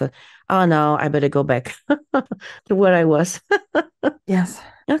then I thought, oh no, I better go back to where I was. Yes.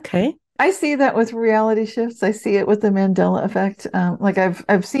 Okay. I see that with reality shifts. I see it with the Mandela effect. Like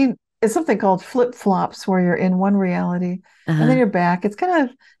I've seen it's something called flip flops, where you're in one reality and then Uh-huh. you're back. It's kind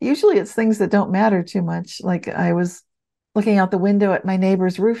of usually it's things that don't matter too much. Like I was looking out the window at my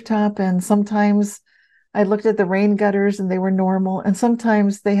neighbor's rooftop, and sometimes I looked at the rain gutters and they were normal, and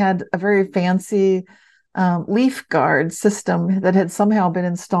sometimes they had a very fancy leaf guard system that had somehow been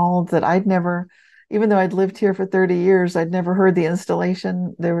installed that I'd never, even though I'd lived here for 30 years, I'd never heard the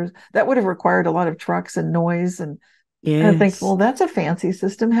installation. That would have required a lot of trucks and noise. And I think, Yes. well, that's a fancy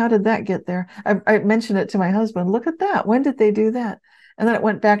system. How did that get there? I mentioned it to my husband. Look at that. When did they do that? And then it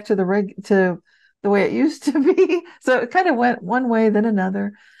went back to the way it used to be. So it kind of went one way, then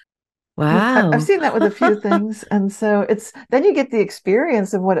another. I've Wow. seen that with a few things. And so it's then you get the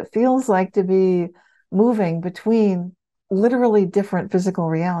experience of what it feels like to be moving between literally different physical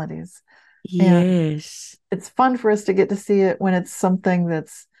realities. And Yes. it's fun for us to get to see it when it's something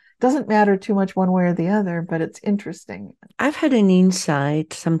that's doesn't matter too much one way or the other, but it's interesting. I've had an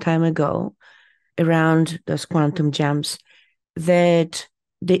insight some time ago around those quantum jumps that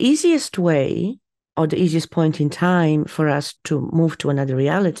the easiest way or the easiest point in time for us to move to another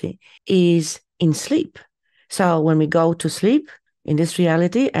reality is in sleep. So when we go to sleep in this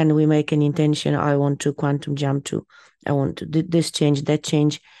reality and we make an intention, I want to quantum jump to, I want to do this change, that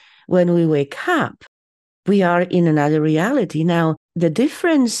change. When we wake up, we are in another reality. Now, the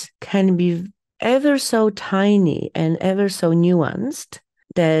difference can be ever so tiny and ever so nuanced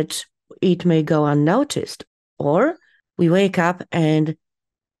that it may go unnoticed. Or we wake up and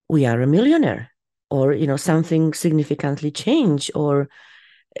we are a millionaire, or something significantly changed, or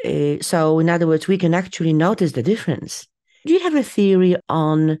so in other words, we can actually notice the difference. Do you have a theory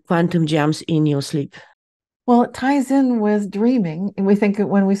on quantum jumps in your sleep? Well, it ties in with dreaming. We think that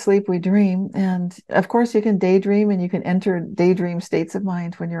when we sleep, we dream. And of course, you can daydream and you can enter daydream states of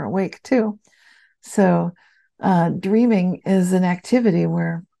mind when you're awake too. So, dreaming is an activity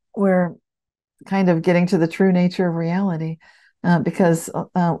where we're kind of getting to the true nature of reality. Because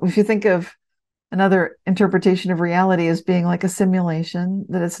if you think of another interpretation of reality as being like a simulation,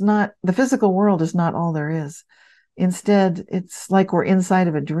 that it's not, the physical world is not all there is. Instead, it's like we're inside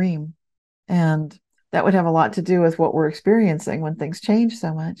of a dream. And that would have a lot to do with what we're experiencing when things change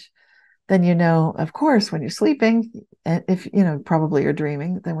so much. Then, of course, when you're sleeping, if probably you're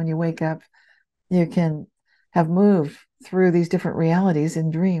dreaming, then when you wake up, you can have moved through these different realities in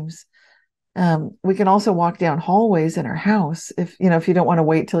dreams. We can also walk down hallways in our house if you don't want to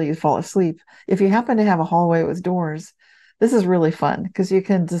wait till you fall asleep. If you happen to have a hallway with doors, this is really fun because you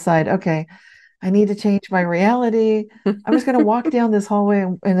can decide, okay, I need to change my reality. I'm just going to walk down this hallway,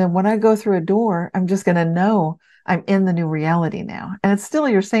 and then when I go through a door, I'm just going to know I'm in the new reality now. And it's still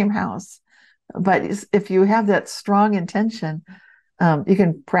your same house. But if you have that strong intention, you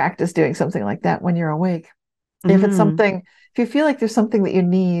can practice doing something like that when you're awake. If it's Mm. something, if you feel like there's something that you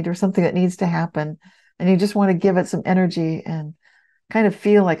need or something that needs to happen, and you just want to give it some energy and kind of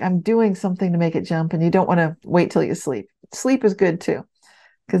feel like I'm doing something to make it jump, and you don't want to wait till you sleep. Sleep is good too,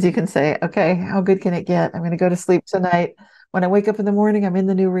 because you can say, okay, how good can it get? I'm going to go to sleep tonight. When I wake up in the morning, I'm in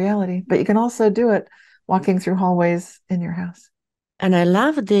the new reality. But you can also do it walking through hallways in your house. And I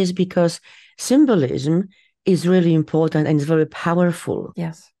love this because symbolism is really important and is very powerful.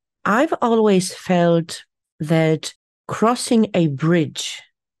 Yes. I've always felt that crossing a bridge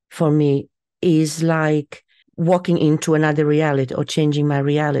for me is like walking into another reality or changing my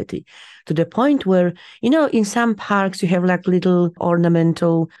reality, to the point where, in some parks you have like little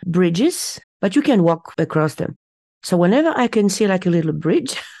ornamental bridges, but you can walk across them. So whenever I can see like a little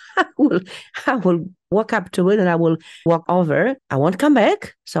bridge, I will walk up to it and I will walk over. I won't come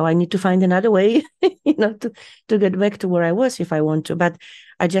back. So I need to find another way, to get back to where I was if I want to. But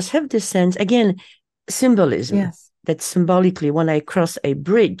I just have this sense, again, symbolism. Yes. That symbolically, when I cross a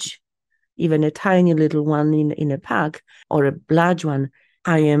bridge, even a tiny little one in a park or a large one,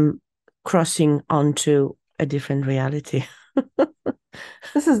 I am crossing onto a different reality.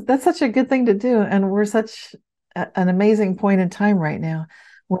 That's such a good thing to do. And we're such an amazing point in time right now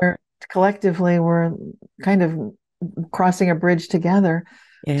where collectively we're kind of crossing a bridge together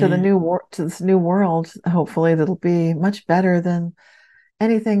to this new world, hopefully that'll be much better than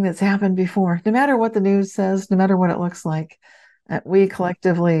anything that's happened before. No matter what the news says, no matter what it looks like, we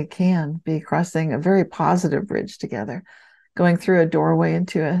collectively can be crossing a very positive bridge together, going through a doorway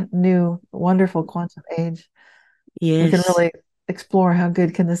into a new, wonderful quantum age. Yes. We can really explore how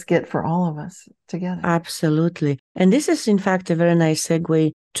good can this get for all of us together. Absolutely. And this is, in fact, a very nice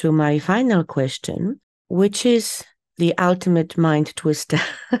segue to my final question, which is the ultimate mind twister.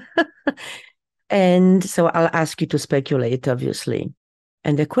 And so I'll ask you to speculate, obviously.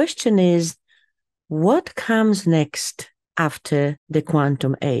 And the question is, what comes next after the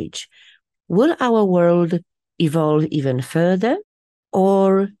quantum age? Will our world evolve even further?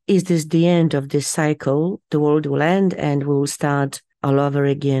 Or is this the end of this cycle? The world will end and we'll start all over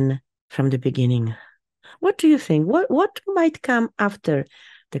again from the beginning. What do you think? What might come after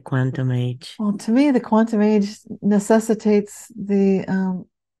the quantum age? Well, to me, the quantum age necessitates the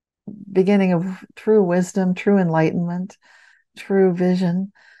beginning of true wisdom, true enlightenment, true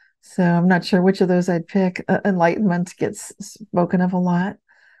vision. So I'm not sure which of those I'd pick. Enlightenment gets spoken of a lot.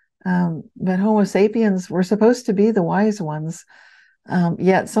 But Homo sapiens, we're supposed to be the wise ones.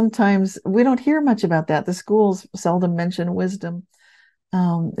 Yet sometimes we don't hear much about that. The schools seldom mention wisdom.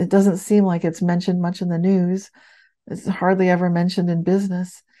 It doesn't seem like it's mentioned much in the news. It's hardly ever mentioned in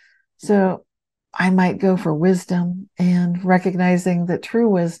business. So I might go for wisdom and recognizing that true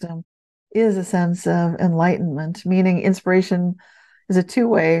wisdom is a sense of enlightenment, meaning inspiration is a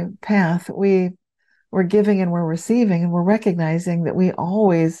two-way path. We're giving and we're receiving, and we're recognizing that we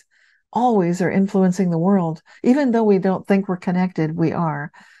always are influencing the world. Even though we don't think we're connected, we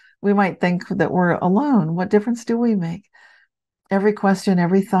are. We might think that we're alone. What difference do we make? Every question,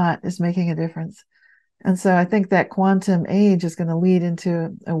 every thought is making a difference. And so I think that quantum age is going to lead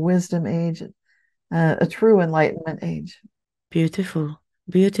into a wisdom age, a true enlightenment age. Beautiful.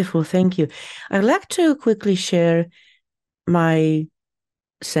 Beautiful. Thank you. I'd like to quickly share my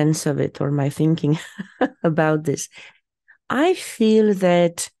sense of it or my thinking about this. I feel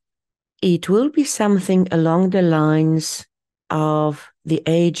that it will be something along the lines of the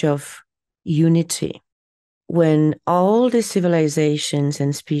age of unity, when all the civilizations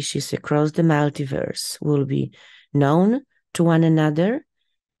and species across the multiverse will be known to one another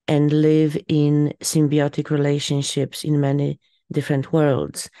and live in symbiotic relationships in many different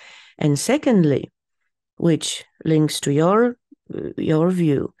worlds. And secondly, which links to your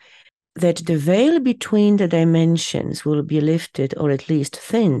view, that the veil between the dimensions will be lifted or at least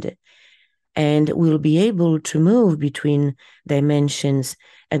thinned, and we'll be able to move between dimensions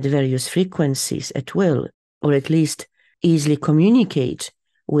at various frequencies at will, or at least easily communicate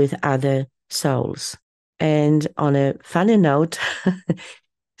with other souls. And on a funny note,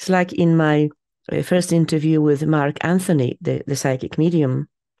 it's like in my first interview with Mark Anthony, the psychic medium,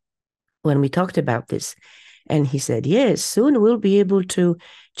 when we talked about this. And he said, yes, soon we'll be able to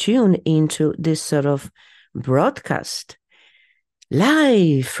tune into this sort of broadcast.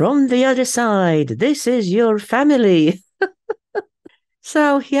 Live from the other side, this is your family.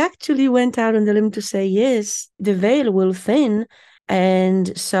 So he actually went out on the limb to say, yes, the veil will thin,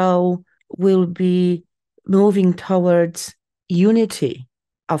 and so we'll be moving towards unity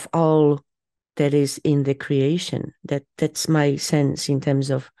of all that is in the creation. That's my sense in terms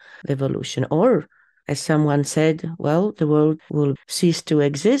of evolution. Or, as someone said, well, the world will cease to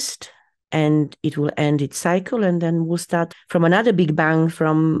exist and it will end its cycle, and then we'll start from another big bang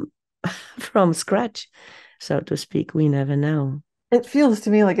from scratch, so to speak. We never know. It feels to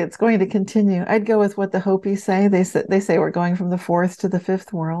me like it's going to continue. I'd go with what the Hopis say. They say we're going from the fourth to the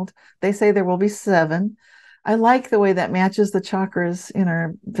fifth world. They say there will be 7. I like the way that matches the chakras in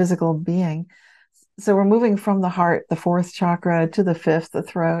our physical being. So we're moving from the heart, the 4th chakra, to the 5th, the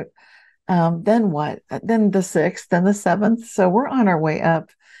throat. Then what? Then the sixth, then the seventh. So we're on our way up.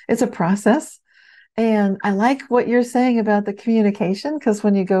 It's a process. And I like what you're saying about the communication, because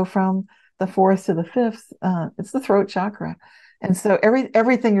when you go from the fourth to the fifth, it's the throat chakra. And so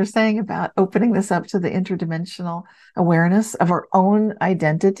everything you're saying about opening this up to the interdimensional awareness of our own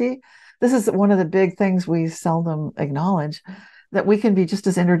identity, this is one of the big things we seldom acknowledge, that we can be just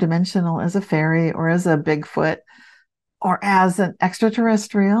as interdimensional as a fairy or as a Bigfoot or as an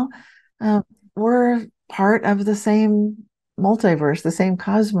extraterrestrial. We're part of the same multiverse, the same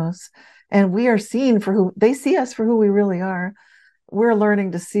cosmos, and we are seen for who they see us for who we really are. We're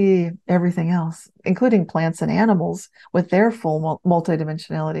learning to see everything else, including plants and animals with their full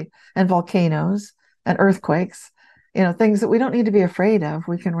multidimensionality, and volcanoes and earthquakes, things that we don't need to be afraid of.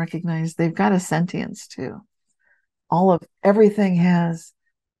 We can recognize they've got a sentience too. Everything has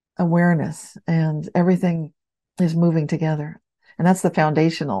awareness, and everything is moving together. And that's the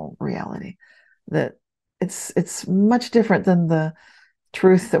foundational reality, that it's much different than the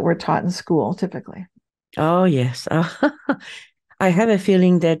truth that we're taught in school typically. Oh, yes. I have a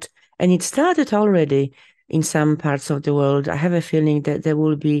feeling that, and it started already in some parts of the world, I have a feeling that there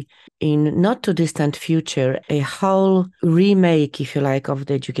will be, in not too distant future, a whole remake, if you like, of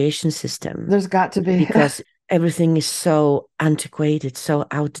the education system. There's got to be. Because everything is so antiquated, so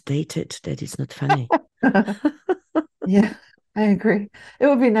outdated, that it's not funny. Yeah, I agree. It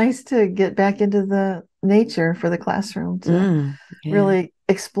would be nice to get back into the nature for the classroom to really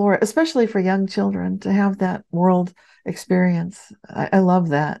explore, especially for young children, to have that world experience. I love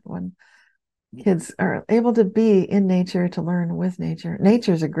that when kids are able to be in nature, to learn with nature.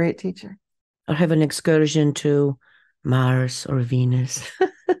 Nature's a great teacher. Or have an excursion to Mars or Venus.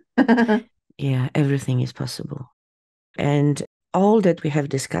 Yeah, everything is possible. And all that we have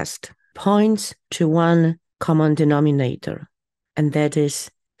discussed points to one common denominator, and that is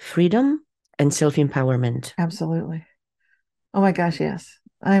freedom and self-empowerment. Absolutely. Oh my gosh, yes.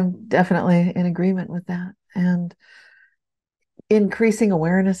 I'm definitely in agreement with that. And increasing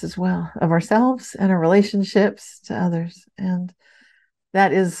awareness as well of ourselves and our relationships to others. And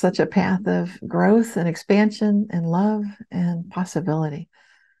that is such a path of growth and expansion and love and possibility.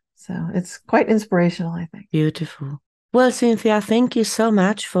 So it's quite inspirational, I think. Beautiful. Well, Cynthia, thank you so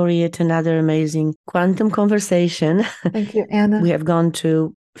much for yet another amazing quantum conversation. Thank you, Anna. We have gone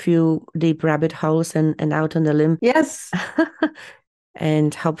to a few deep rabbit holes and out on the limb. Yes.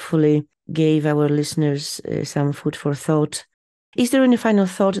 And hopefully gave our listeners some food for thought. Is there any final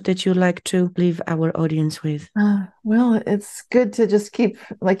thought that you'd like to leave our audience with? Well, it's good to just keep,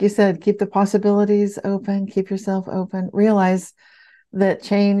 like you said, keep the possibilities open, keep yourself open, realize that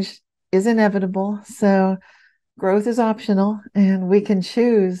change is inevitable. So growth is optional, and we can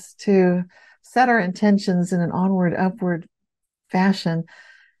choose to set our intentions in an onward, upward fashion.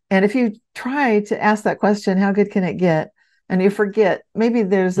 And if you try to ask that question, how good can it get? And you forget, maybe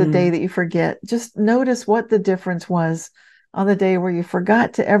there's a day that you forget, just notice what the difference was on the day where you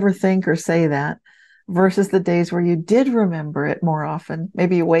forgot to ever think or say that versus the days where you did remember it more often.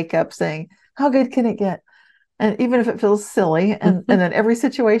 Maybe you wake up saying, how good can it get? And even if it feels silly, and then every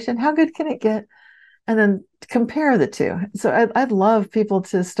situation, how good can it get? And then compare the two. So I'd love people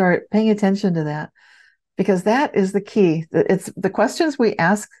to start paying attention to that, because that is the key. It's the questions we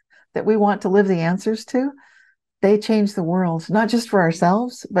ask that we want to live the answers to. They change the world, not just for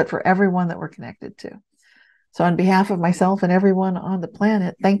ourselves, but for everyone that we're connected to. So on behalf of myself and everyone on the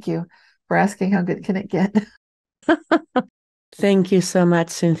planet, thank you for asking how good can it get? Thank you so much,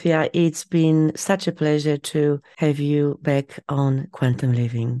 Cynthia. It's been such a pleasure to have you back on Quantum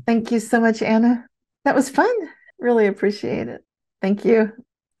Living. Thank you so much, Anna. That was fun. Really appreciate it. Thank you.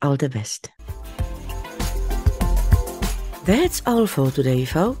 All the best. That's all for today,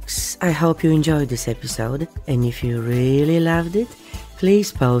 folks. I hope you enjoyed this episode. And if you really loved it,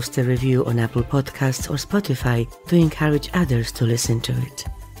 please post a review on Apple Podcasts or Spotify to encourage others to listen to it.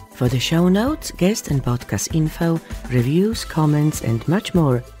 For the show notes, guest and podcast info, reviews, comments, and much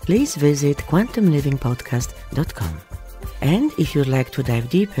more, please visit quantumlivingpodcast.com. And if you'd like to dive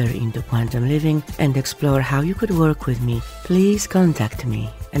deeper into quantum living and explore how you could work with me, please contact me,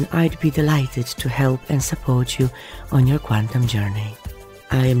 and I'd be delighted to help and support you on your quantum journey.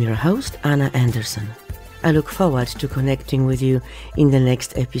 I am your host, Anna Anderson. I look forward to connecting with you in the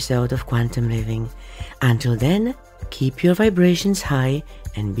next episode of Quantum Living. Until then, keep your vibrations high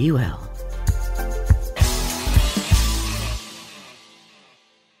and be well.